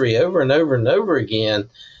history over and over and over again.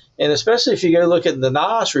 And especially if you go look at the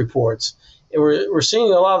NIOSH reports, we're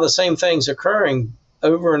seeing a lot of the same things occurring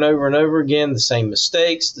over and over and over again, the same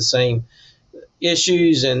mistakes, the same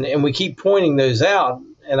issues, and we keep pointing those out.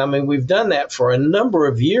 And I mean, we've done that for a number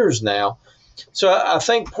of years now. So I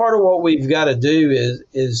think part of what we've got to do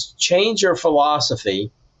is change our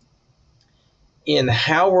philosophy in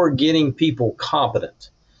how we're getting people competent.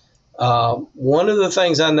 One of the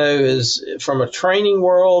things I know is from a training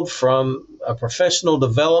world, from a professional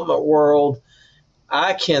development world,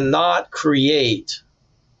 I cannot create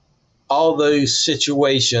all those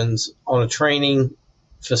situations on a training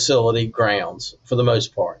facility grounds for the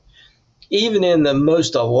most part. Even in the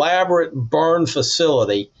most elaborate burn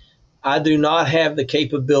facility, I do not have the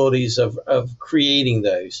capabilities of creating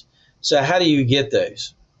those. So how do you get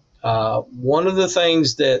those? One of the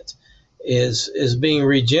things that is being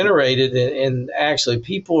regenerated, and actually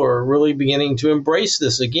people are really beginning to embrace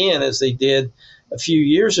this again as they did a few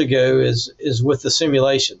years ago, is with the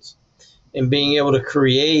simulations and being able to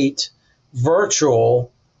create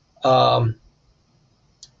virtual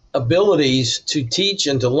abilities to teach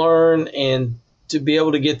and to learn and to be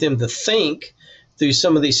able to get them to think through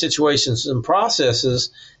some of these situations and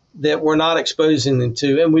processes that we're not exposing them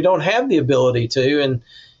to, and we don't have the ability to. And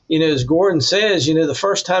as Gordon says, the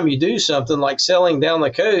first time you do something like sailing down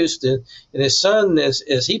the coast, and his son, as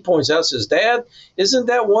he points out, says, "Dad, isn't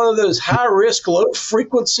that one of those high-risk,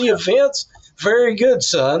 low-frequency events?" Very good,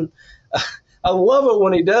 son. I love it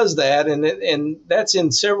when he does that, and that's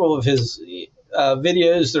in several of his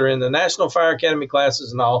videos. They're in the National Fire Academy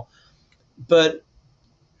classes and all. But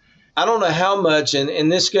I don't know how much,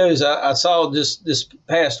 and this goes, I saw just this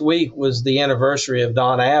past week was the anniversary of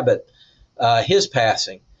Don Abbott, his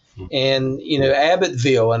passing. And,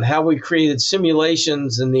 Abbottville, and how we created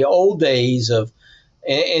simulations in the old days of,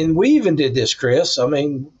 and we even did this, Chris. I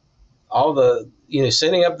mean, all the,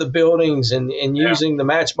 setting up the buildings and using the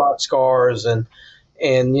Matchbox cars and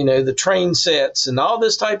the train sets and all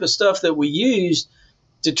this type of stuff that we used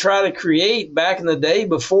to try to create back in the day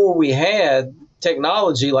before we had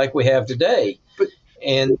technology like we have today.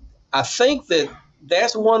 And I think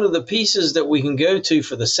that's one of the pieces that we can go to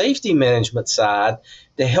for the safety management side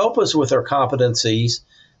to help us with our competencies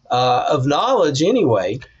of knowledge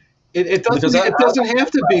anyway. It doesn't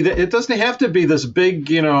have to be this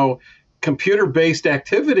big, computer-based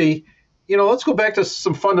activity. Let's go back to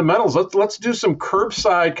some fundamentals. Let's do some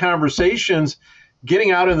curbside conversations,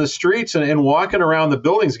 getting out in the streets and walking around the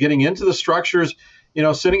buildings, getting into the structures,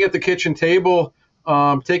 sitting at the kitchen table,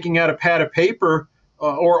 taking out a pad of paper,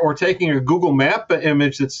 or taking a Google Map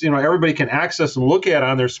image that's, everybody can access and look at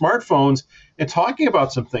on their smartphones, and talking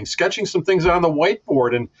about some things, sketching some things on the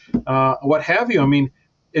whiteboard and what have you. I mean,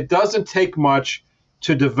 it doesn't take much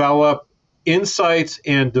to develop insights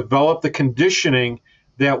and develop the conditioning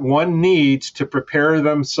that one needs to prepare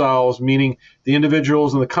themselves, meaning the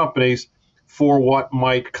individuals and the companies, for what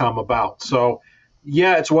might come about. So,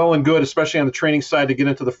 yeah, it's well and good, especially on the training side, to get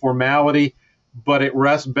into the formality, but it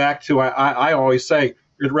rests back to, I always say,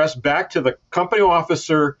 it rests back to the company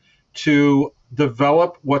officer to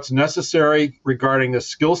develop what's necessary regarding the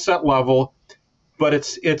skill set level, but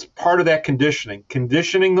it's part of that conditioning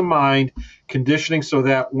the mind, conditioning so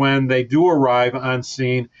that when they do arrive on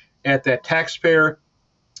scene at that taxpayer,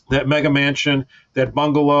 that mega mansion, that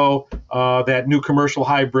bungalow, that new commercial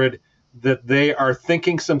hybrid, that they are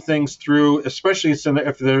thinking some things through, especially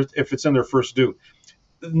if it's in their first due.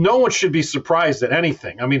 No one should be surprised at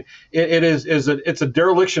anything. I mean, it's a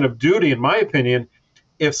dereliction of duty, in my opinion,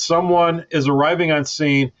 if someone is arriving on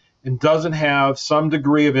scene and doesn't have some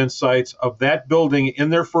degree of insights of that building in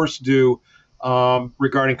their first due,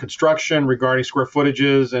 regarding construction, regarding square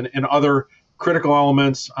footages, and other critical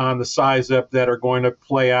elements on the size that are going to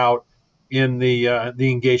play out in the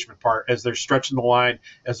engagement part as they're stretching the line,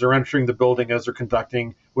 as they're entering the building, as they're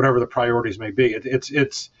conducting whatever the priorities may be.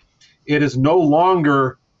 It is no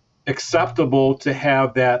longer acceptable to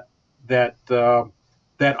have that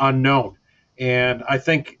unknown. And I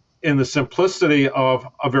think in the simplicity of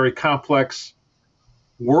a very complex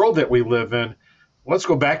world that we live in, let's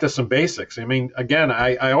go back to some basics. I mean, again,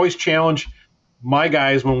 I always challenge my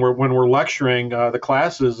guys when we're lecturing the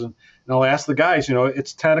classes, and I'll ask the guys,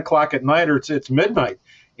 it's 10 o'clock at night or it's midnight,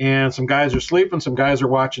 and some guys are sleeping, some guys are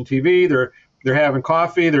watching TV, they're having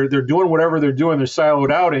coffee, they're doing whatever they're doing, they're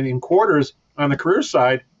siloed out in quarters on the career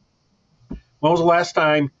side. When was the last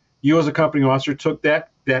time you as a company officer took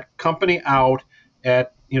that company out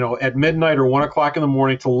at midnight or 1 o'clock in the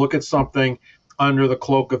morning to look at something under the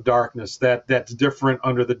cloak of darkness that's different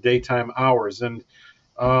under the daytime hours, and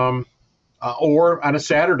or on a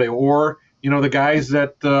Saturday, or the guys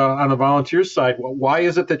that on the volunteer side? Why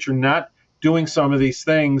is it that you're not doing some of these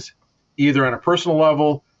things either on a personal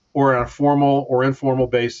level or on a formal or informal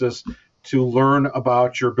basis to learn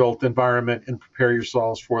about your built environment and prepare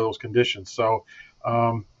yourselves for those conditions? So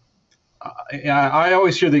I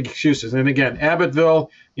always hear the excuses. And again, Abbottville,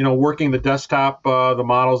 working the desktop, the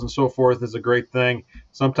models and so forth is a great thing.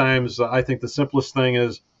 Sometimes I think the simplest thing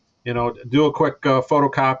is, do a quick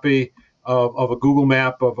photocopy of a Google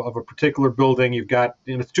map of a particular building. You've got,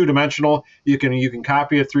 it's two-dimensional. You can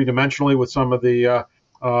copy it three-dimensionally with some of the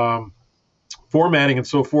formatting and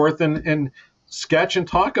so forth, and sketch and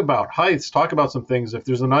talk about heights, talk about some things. If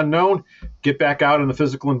there's an unknown, get back out in the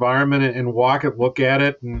physical environment and walk it, look at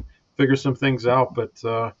it, and figure some things out.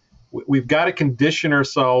 But we've got to condition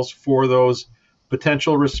ourselves for those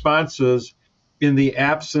potential responses in the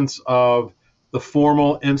absence of the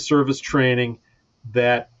formal in-service training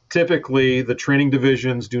that typically the training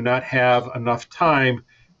divisions do not have enough time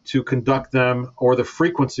to conduct them, or the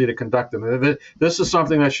frequency to conduct them. This is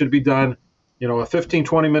something that should be done, a 15,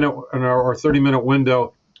 20-minute or 30-minute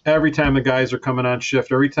window every time the guys are coming on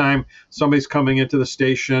shift, every time somebody's coming into the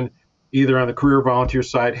station, either on the career or volunteer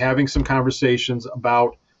side, having some conversations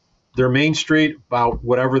about their main street, about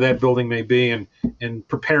whatever that building may be, and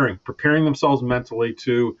preparing themselves mentally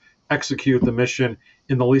to execute the mission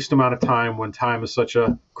in the least amount of time, when time is such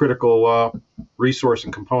a critical resource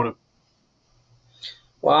and component.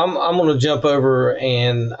 Well, I'm going to jump over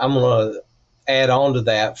and I'm going to add on to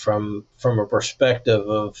that from a perspective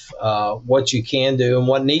of what you can do and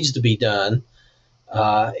what needs to be done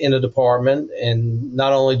in a department, and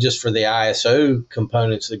not only just for the ISO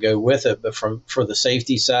components that go with it, but for the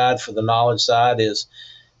safety side, for the knowledge side, is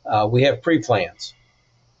we have pre-plans.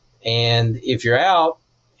 And if you're out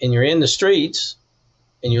and you're in the streets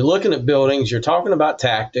and you're looking at buildings, you're talking about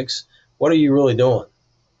tactics, what are you really doing?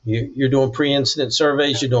 You're doing pre-incident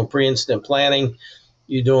surveys, you're doing pre-incident planning,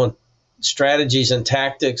 you're doing strategies and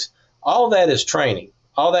tactics. All that is training.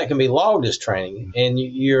 All that can be logged as training, and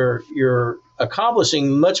you're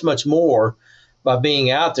accomplishing much, much more by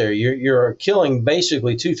being out there. You're killing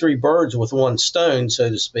basically 2-3 birds with one stone, so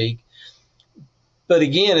to speak. But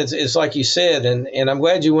again, it's like you said, and I'm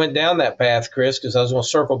glad you went down that path, Chris, because I was going to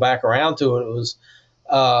circle back around to it. It was,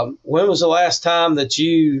 when was the last time that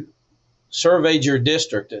you surveyed your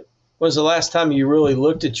district? When was the last time you really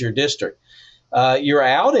looked at your district? You're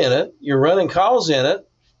out in it. You're running calls in it.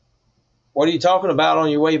 What are you talking about on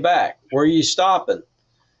your way back? Where are you stopping?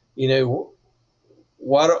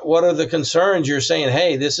 What are the concerns? You're saying,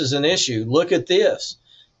 hey, this is an issue. Look at this.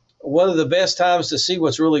 One of the best times to see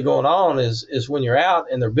what's really going on is when you're out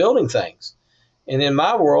and they're building things. And in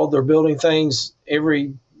my world, they're building things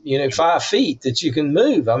every 5 feet that you can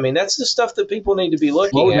move. I mean, that's the stuff that people need to be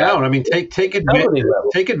looking at. Slow down. I mean, take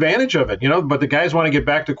advantage of it. But the guys want to get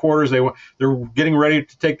back to quarters. They're getting ready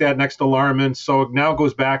to take that next alarm in. So now it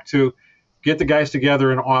goes back to get the guys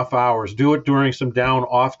together in off hours. Do it during some down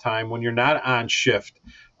off time when you're not on shift.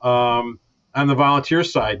 On the volunteer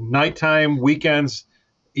side, nighttime, weekends,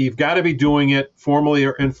 you've got to be doing it formally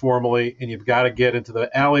or informally, and you've got to get into the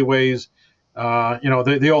alleyways.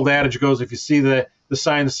 The old adage goes, if you see the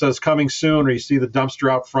sign that says coming soon, or you see the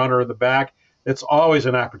dumpster out front or in the back, it's always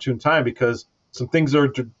an opportune time, because some things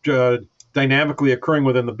are dynamically occurring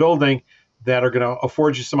within the building that are going to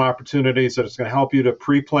afford you some opportunities, that it's going to help you to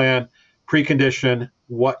pre-plan, precondition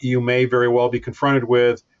what you may very well be confronted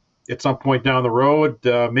with at some point down the road,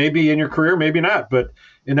 maybe in your career, maybe not. But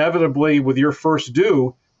inevitably, with your first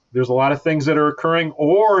due, there's a lot of things that are occurring.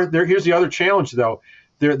 Or here's the other challenge, though.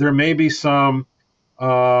 There may be some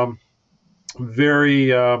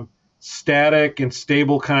very static and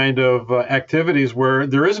stable kind of activities where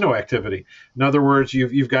there is no activity. In other words,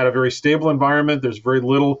 you've got a very stable environment. There's very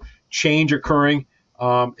little change occurring.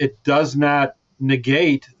 It does not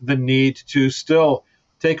negate the need to still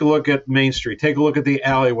take a look at Main Street, take a look at the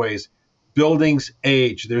alleyways. Buildings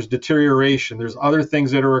age, there's deterioration, there's other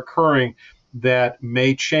things that are occurring that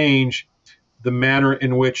may change the manner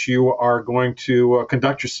in which you are going to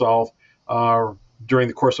conduct yourself during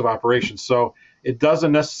the course of operations. So it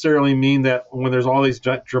doesn't necessarily mean that when there's all these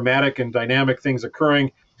dramatic and dynamic things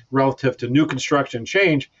occurring relative to new construction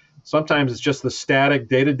change, sometimes it's just the static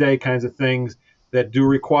day-to-day kinds of things that do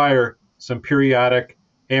require some periodic,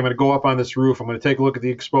 hey, I'm going to go up on this roof, I'm going to take a look at the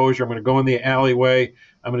exposure, I'm going to go in the alleyway,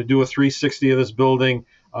 I'm going to do a 360 of this building.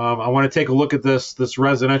 I want to take a look at this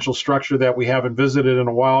residential structure that we haven't visited in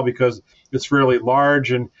a while because it's fairly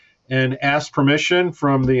large, and ask permission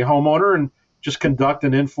from the homeowner and just conduct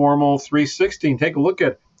an informal 360 and take a look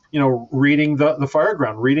at, reading the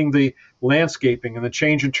fireground, reading the landscaping and the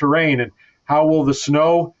change in terrain, and how will the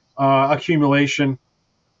snow accumulation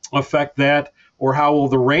affect that, or how will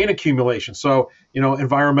the rain accumulation? So,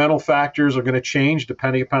 environmental factors are going to change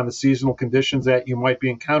depending upon the seasonal conditions that you might be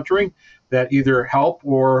encountering that either help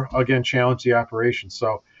or, again, challenge the operation.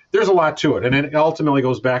 So there's a lot to it. And it ultimately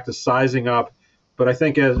goes back to sizing up. But I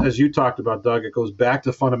think as you talked about, Doug, it goes back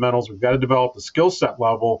to fundamentals. We've got to develop the skill set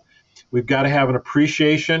level. We've got to have an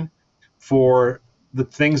appreciation for the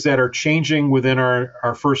things that are changing within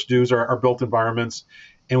our first dues, our built environments.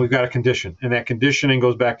 And we've got to condition. And that conditioning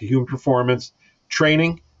goes back to human performance,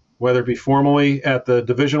 training, whether it be formally at the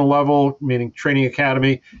divisional level, meaning training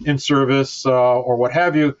academy, in service, or what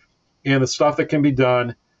have you, and the stuff that can be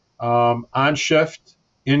done on shift,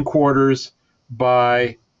 in quarters,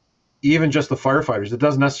 by even just the firefighters. It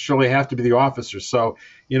doesn't necessarily have to be the officers. So,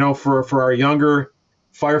 for our younger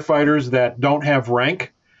firefighters that don't have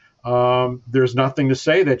rank, there's nothing to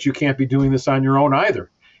say that you can't be doing this on your own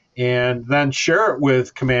either. And then share it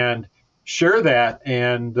with command, share that,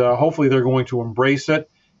 and hopefully they're going to embrace it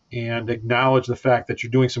and acknowledge the fact that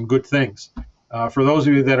you're doing some good things. For those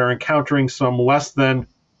of you that are encountering some less than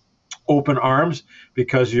open arms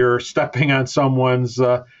because you're stepping on someone's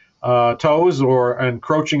toes or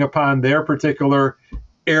encroaching upon their particular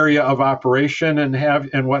area of operation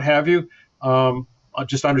and what have you,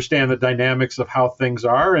 just understand the dynamics of how things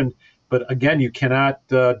are. But again, you cannot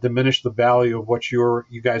diminish the value of what you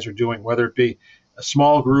guys are doing, whether it be a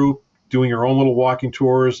small group, doing your own little walking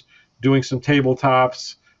tours, doing some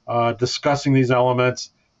tabletops, discussing these elements.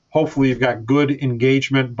 Hopefully you've got good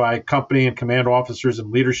engagement by company and command officers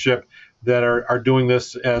and leadership that are doing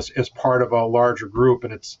this as part of a larger group.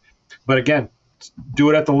 But again, do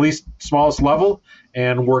it at the least smallest level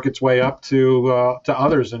and work its way up to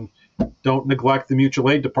others. And don't neglect the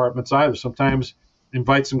mutual aid departments either. Sometimes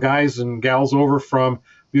invite some guys and gals over from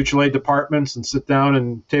mutual aid departments and sit down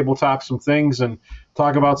and tabletop some things and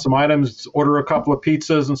talk about some items, order a couple of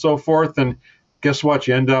pizzas and so forth. And guess what?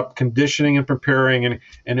 You end up conditioning and preparing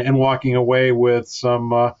and walking away with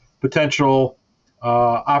some potential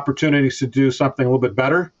opportunities to do something a little bit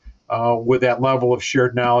better with that level of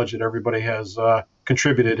shared knowledge that everybody has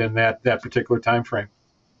contributed in that particular time frame.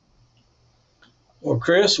 Well,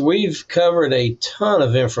 Chris, we've covered a ton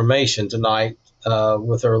of information tonight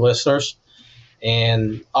with our listeners,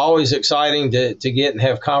 and always exciting to get and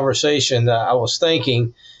have conversation. I was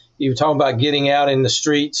thinking, you were talking about getting out in the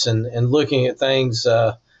streets and looking at things.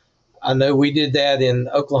 I know we did that in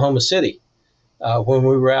Oklahoma City when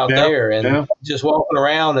we were out there, and just walking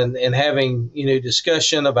around and having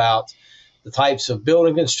discussion about the types of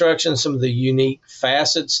building construction, some of the unique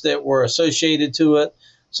facets that were associated to it,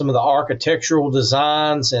 some of the architectural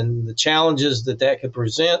designs and the challenges that could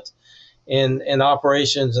present in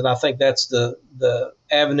operations. And I think that's the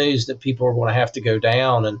avenues that people are going to have to go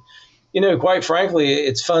down. And, quite frankly,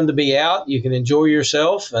 it's fun to be out. You can enjoy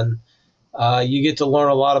yourself, and you get to learn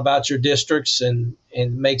a lot about your districts, and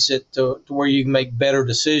makes it to where you can make better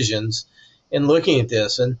decisions in looking at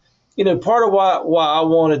this. And, part of why I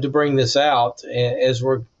wanted to bring this out as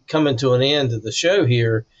we're coming to an end of the show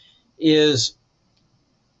here is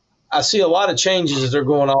I see a lot of changes that are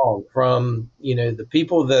going on from, the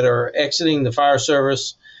people that are exiting the fire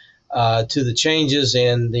service to the changes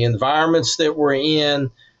in the environments that we're in,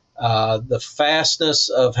 the fastness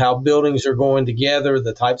of how buildings are going together,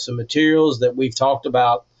 the types of materials that we've talked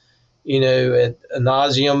about, ad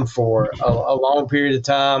nauseum for a long period of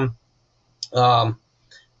time.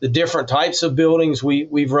 The different types of buildings,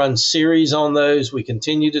 we've run series on those. We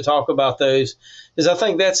continue to talk about those, because I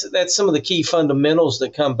think that's some of the key fundamentals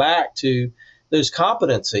that come back to those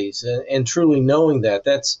competencies and truly knowing that.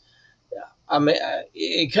 I mean,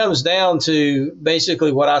 it comes down to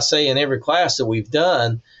basically what I say in every class that we've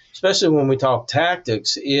done, especially when we talk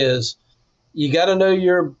tactics, is you got to know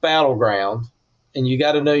your battleground and you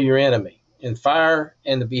got to know your enemy. And fire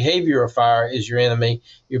and the behavior of fire is your enemy.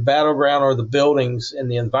 Your battleground are the buildings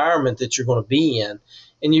and the environment that you're going to be in.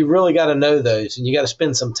 And you really got to know those, and you got to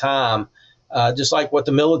spend some time, just like what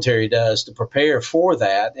the military does, to prepare for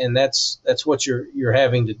that. And that's what you're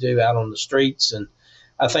having to do out on the streets. And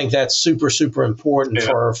I think that's super, super important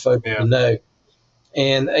for our folks to know.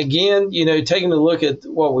 And again, taking a look at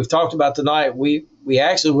what we've talked about tonight, we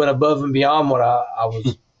actually went above and beyond what I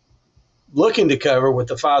was looking to cover with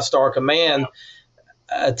the 5-star command,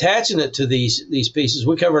 attaching it to these pieces.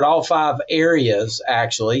 We covered all 5 areas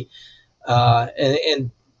actually,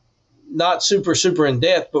 and not super, super in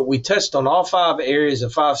depth, but we touched on all 5 areas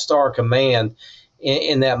of 5-star command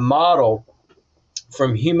in that model,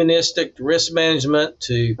 from humanistic risk management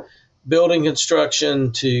to building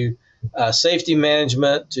construction to safety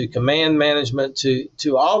management to command management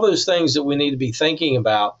to all those things that we need to be thinking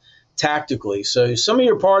about tactically. So some of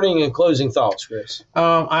your parting and closing thoughts, Chris.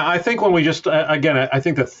 I think when we just, again, I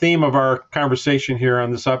think the theme of our conversation here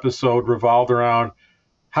on this episode revolved around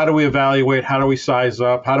how do we evaluate, how do we size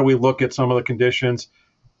up, how do we look at some of the conditions.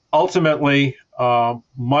 Ultimately,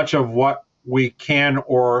 much of what we can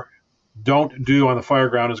or don't do on the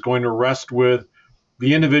fireground is going to rest with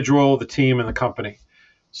the individual, the team, and the company.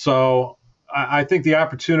 So I think the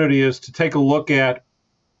opportunity is to take a look at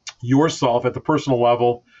yourself at the personal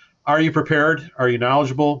level. Are you prepared? Are you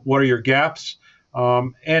knowledgeable? What are your gaps?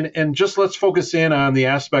 And just let's focus in on the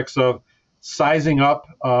aspects of sizing up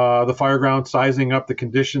the fireground, sizing up the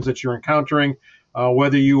conditions that you're encountering,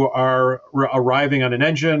 whether you are arriving on an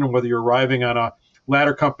engine, whether you're arriving on a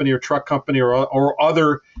ladder company or truck company or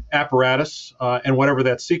other apparatus, and whatever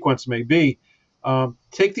that sequence may be.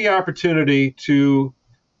 Take the opportunity to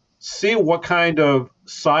see what kind of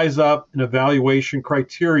size up and evaluation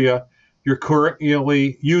criteria you're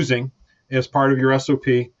currently using as part of your SOP.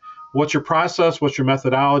 What's your process? What's your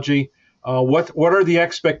methodology? What are the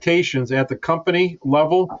expectations at the company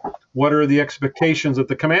level? What are the expectations at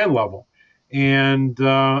the command level? And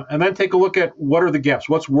then take a look at what are the gaps?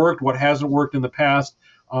 What's worked? What hasn't worked in the past?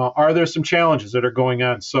 Are there some challenges that are going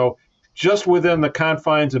on? So just within the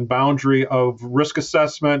confines and boundary of risk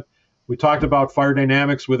assessment, we talked about fire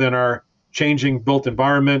dynamics within our changing built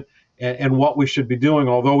environment and what we should be doing,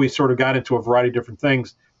 although we sort of got into a variety of different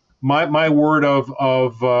things. My word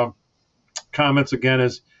of comments, again,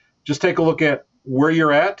 is just take a look at where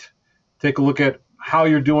you're at, take a look at how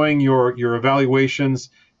you're doing your evaluations,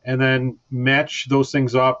 and then match those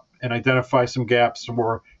things up and identify some gaps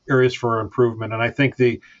or areas for improvement. And I think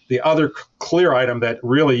the other clear item that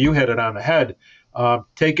really you hit it on the head,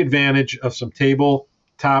 take advantage of some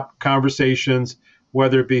tabletop conversations,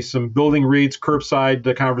 whether it be some building reads,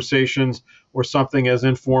 curbside conversations, or something as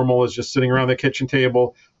informal as just sitting around the kitchen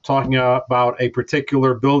table talking about a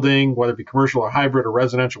particular building, whether it be commercial or hybrid or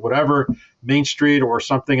residential, whatever, Main Street or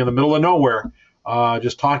something in the middle of nowhere,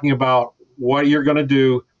 just talking about what you're going to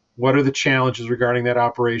do, what are the challenges regarding that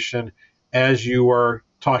operation as you are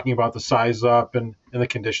talking about the size up and the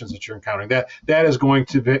conditions that you're encountering. That is going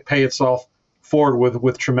to pay itself forward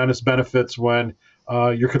with tremendous benefits when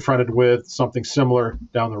you're confronted with something similar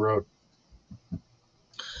down the road.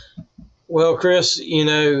 Well, Chris,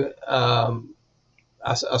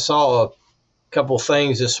 I saw a couple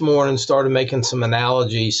things this morning, started making some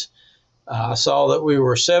analogies. I saw that we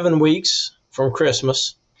were 7 weeks from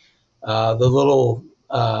Christmas. The little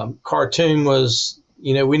cartoon was,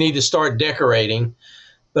 we need to start decorating.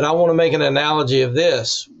 But I want to make an analogy of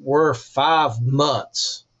this. We're 5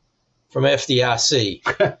 months from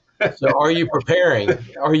FDIC. So are you preparing?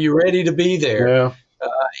 Are you ready to be there? Yeah.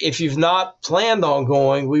 If you've not planned on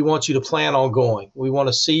going, we want you to plan on going. We want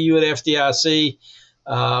to see you at FDIC.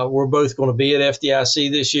 We're both going to be at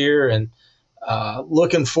FDIC this year, and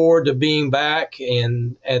looking forward to being back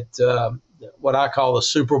and at what I call the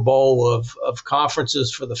Super Bowl of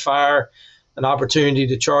conferences for the fire, an opportunity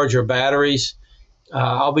to charge your batteries.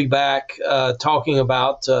 I'll be back talking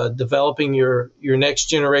about developing your next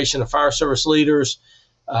generation of fire service leaders,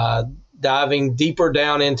 diving deeper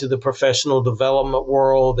down into the professional development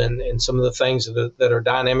world and some of the things that are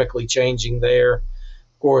dynamically changing there.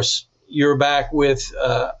 Of course, you're back with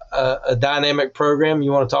a dynamic program.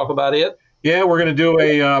 You want to talk about it? Yeah, we're going to do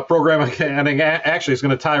a program, and actually it's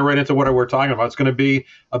going to tie right into what we're talking about. It's going to be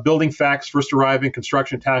a building facts, first arriving,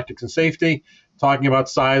 construction tactics, and safety, talking about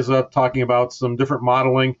size up, talking about some different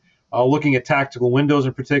modeling looking at tactical windows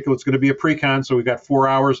in particular. It's going to be a pre-con, so we've got 4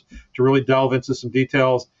 hours to really delve into some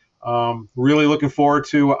details. Really looking forward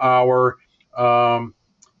to our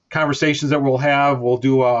conversations that we'll have.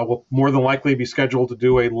 We'll more than likely be scheduled to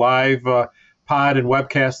do a live pod and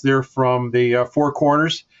webcast there from the Four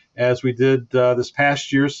Corners as we did this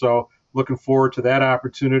past year. So looking forward to that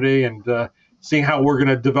opportunity and seeing how we're going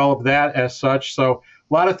to develop that as such. So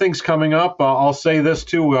a lot of things coming up. I'll say this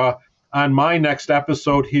too, on my next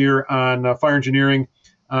episode here on fire engineering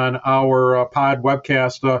on our pod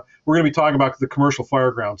webcast, we're going to be talking about the commercial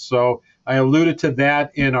fireground. So I alluded to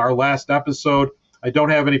that in our last episode. I don't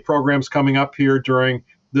have any programs coming up here during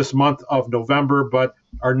this month of November, but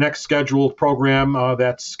our next scheduled program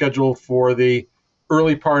that's scheduled for the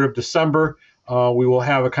early part of December, we will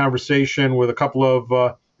have a conversation with a couple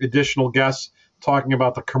of additional guests talking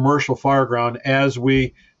about the commercial fireground as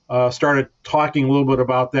we started talking a little bit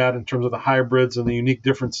about that in terms of the hybrids and the unique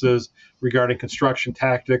differences regarding construction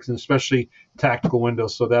tactics and especially tactical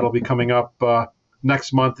windows. So that'll be coming up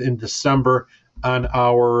next month in December on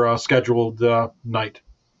our scheduled night.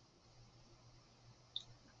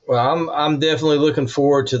 Well, I'm definitely looking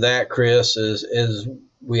forward to that, Chris, as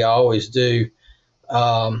we always do.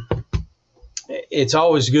 It's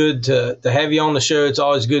always good to have you on the show. It's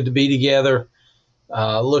always good to be together.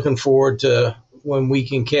 Looking forward to when we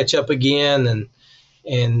can catch up again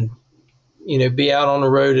and be out on the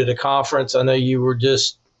road at a conference. I know you were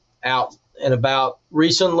just out and about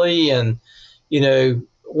recently, and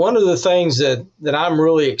one of the things that I'm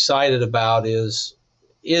really excited about is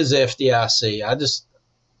FDIC. I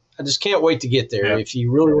just can't wait to get there. Yeah. If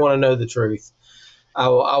you really want to know the truth, I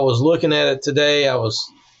was looking at it today. I was,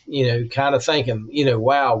 kind of thinking,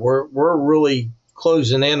 wow, we're really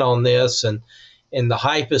closing in on this, and the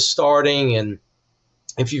hype is starting. And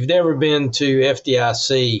if you've never been to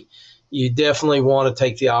FDIC, you definitely want to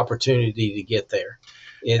take the opportunity to get there.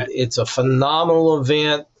 It's a phenomenal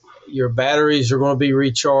event. Your batteries are going to be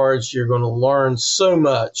recharged. You're going to learn so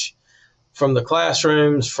much from the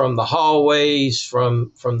classrooms, from the hallways,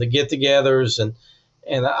 from the get-togethers. And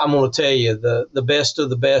I'm going to tell you, the best of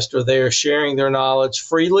the best are there sharing their knowledge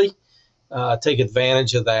freely. Take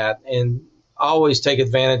advantage of that. And always take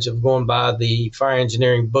advantage of going by the fire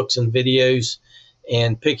engineering books and videos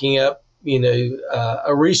and picking up,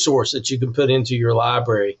 a resource that you can put into your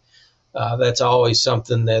library. That's always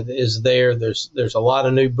something that is there. There's a lot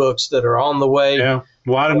of new books that are on the way. Yeah,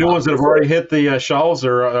 a lot of new ones that have already hit the shelves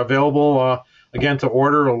are available again to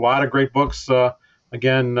order. A lot of great books.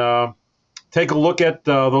 Take a look at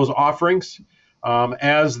those offerings.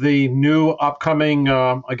 As the new upcoming,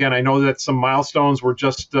 again, I know that some milestones were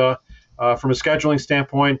just from a scheduling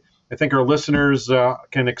standpoint. I think our listeners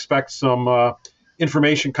can expect some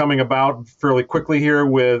information coming about fairly quickly here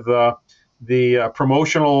with the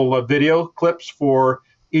promotional video clips for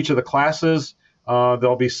each of the classes.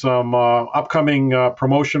 There'll be some upcoming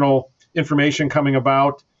promotional information coming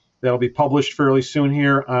about that'll be published fairly soon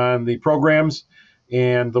here on the programs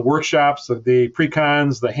and the workshops, the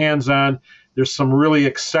pre-cons, the hands-on. There's some really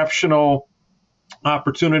exceptional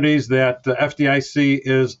opportunities that the FDIC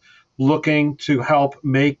is looking to help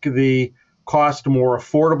make the cost more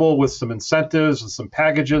affordable with some incentives and some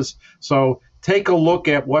packages. So take a look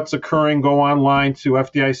at what's occurring. Go online to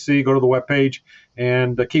FDIC, go to the webpage,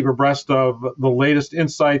 and keep abreast of the latest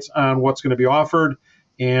insights on what's going to be offered,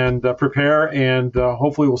 and prepare. And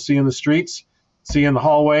hopefully we'll see you in the streets, see you in the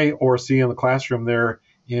hallway, or see you in the classroom there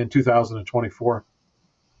in 2024.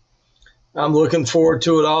 I'm looking forward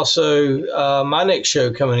to it also. My next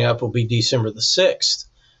show coming up will be December the 6th.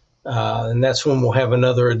 And that's when we'll have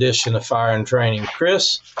another edition of Fire and Training.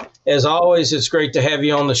 Chris, as always, it's great to have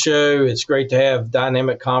you on the show. It's great to have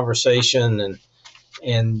dynamic conversation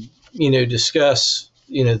and discuss,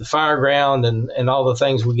 the fireground and all the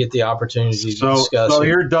things we get the opportunity to discuss. So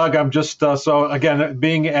here, Doug, I'm just, so again,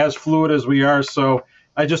 being as fluid as we are, so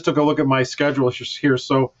I just took a look at my schedule here.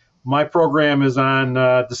 So my program is on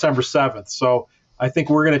December 7th. So I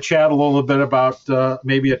think we're going to chat a little bit about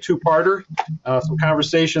maybe a two-parter, some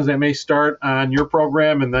conversations that may start on your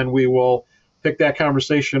program, and then we will pick that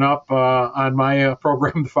conversation up on my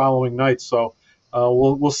program the following night. So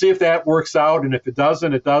we'll see if that works out, and if it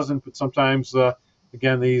doesn't, it doesn't. But sometimes,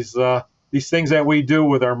 again, these things that we do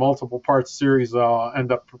with our multiple parts series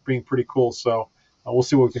end up being pretty cool. So we'll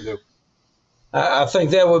see what we can do. I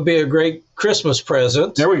think that would be a great Christmas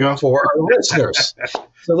present. There we go. For our listeners.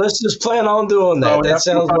 So let's just plan on doing that. That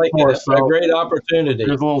sounds like a great opportunity.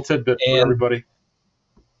 Here's a little tidbit for everybody.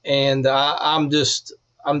 And I'm just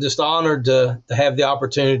honored to have the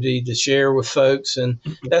opportunity to share with folks. And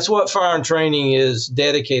that's what Fire and Training is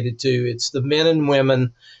dedicated to. It's the men and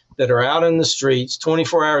women that are out in the streets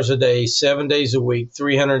 24 hours a day, 7 days a week,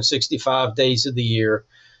 365 days of the year,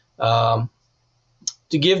 to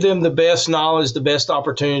give them the best knowledge, the best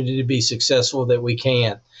opportunity to be successful that we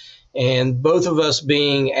can. And both of us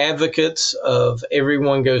being advocates of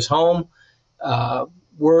everyone goes home,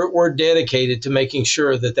 we're dedicated to making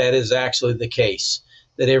sure that that is actually the case,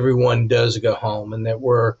 that everyone does go home, and that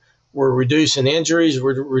we're reducing injuries,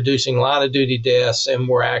 we're reducing line of duty deaths, and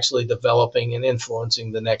we're actually developing and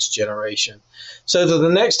influencing the next generation. So to the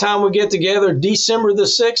next time we get together, December the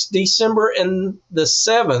 6th, December and the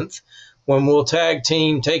 7th, when we'll tag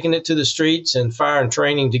team taking it to the streets and fire and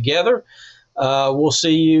training together, we'll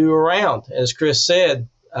see you around. As Chris said,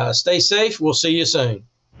 stay safe. We'll see you soon.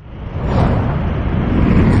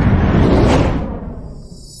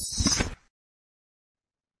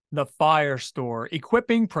 The Fire Store,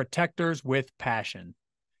 equipping protectors with passion.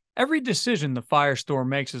 Every decision the Fire Store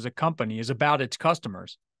makes as a company is about its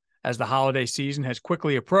customers. As the holiday season has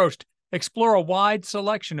quickly approached, explore a wide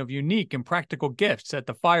selection of unique and practical gifts at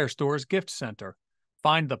the Fire Store's Gift Center.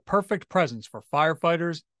 Find the perfect presents for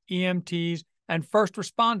firefighters, EMTs, and first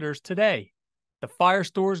responders today. The Fire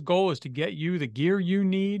Store's goal is to get you the gear you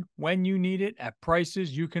need when you need it at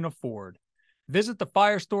prices you can afford. Visit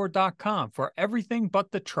thefirestore.com for everything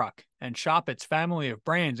but the truck and shop its family of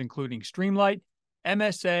brands including Streamlight,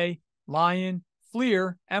 MSA, Lion,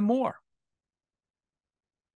 Fleer, and more.